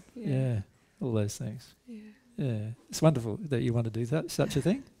self-reflective and all those things. Yeah, it's wonderful that you want to do such a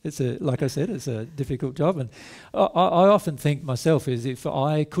thing. It's like I said, it's a difficult job, and I often think myself is if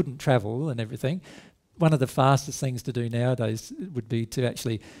I couldn't travel and everything, one of the fastest things to do nowadays would be to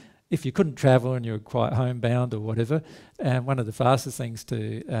actually, if you couldn't travel and you're quite homebound or whatever, one of the fastest things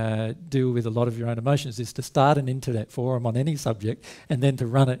to deal with a lot of your own emotions is to start an internet forum on any subject and then to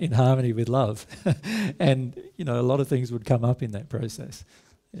run it in harmony with love. And, a lot of things would come up in that process.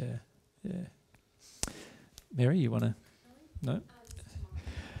 Yeah. Mary, you want to? No?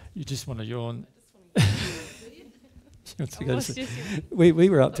 You just want to yawn? She wants to go to sleep. We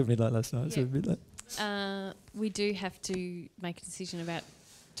were up till midnight last night, so midnight. We do have to make a decision about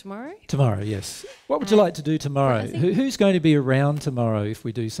tomorrow? Tomorrow, yes. What would you like to do tomorrow? Who's going to be around tomorrow if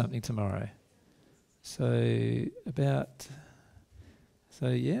we do something tomorrow?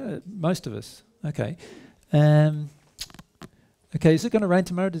 Most of us. Okay. Okay, is it going to rain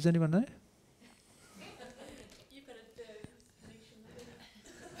tomorrow? Does anyone know?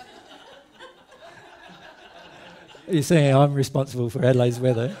 You're saying I'm responsible for Adelaide's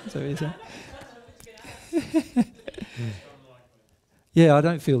weather? Is that what you're saying? Yeah, I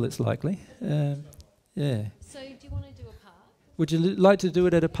don't feel it's likely. Yeah. So do you want to do a park? Would you like to do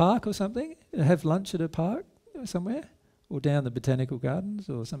it at a park or something? Have lunch at a park somewhere? Or down the Botanical Gardens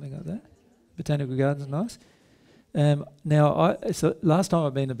or something like that? Botanical Gardens is nice. So last time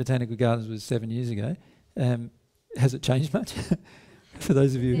I've been to Botanical Gardens was 7 years ago. Has it changed much? For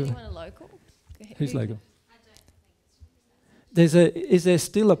those of you Is anyone local? Who's local? Is there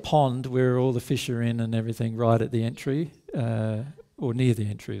still a pond where all the fish are in and everything right at the entry, or near the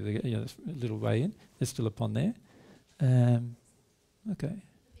entry? A little way in. There's still a pond there. Okay.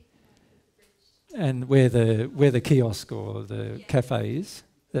 And where the kiosk or the cafe is,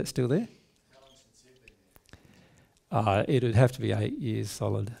 that's still there. It would have to be 8 years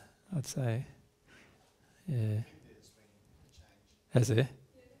solid, I'd say. Yeah. Has there?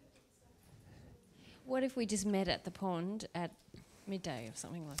 What if we just met at the pond at midday or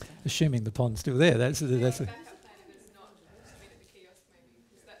something like that? Assuming the pond's still there. That's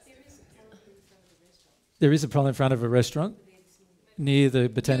There is a pond in front of a restaurant near the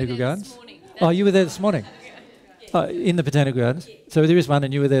Botanical Gardens. Oh, you were there this morning? In the Botanical Gardens? So there is one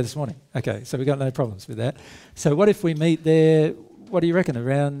and you were there this morning. Okay, so we've got no problems with that. So what if we meet there, what do you reckon,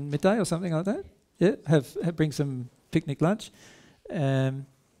 around midday or something like that? Yeah, bring some picnic lunch.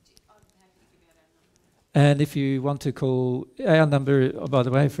 And if you want to call our number, by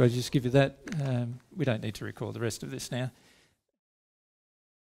the way, if I just give you that, we don't need to record the rest of this now.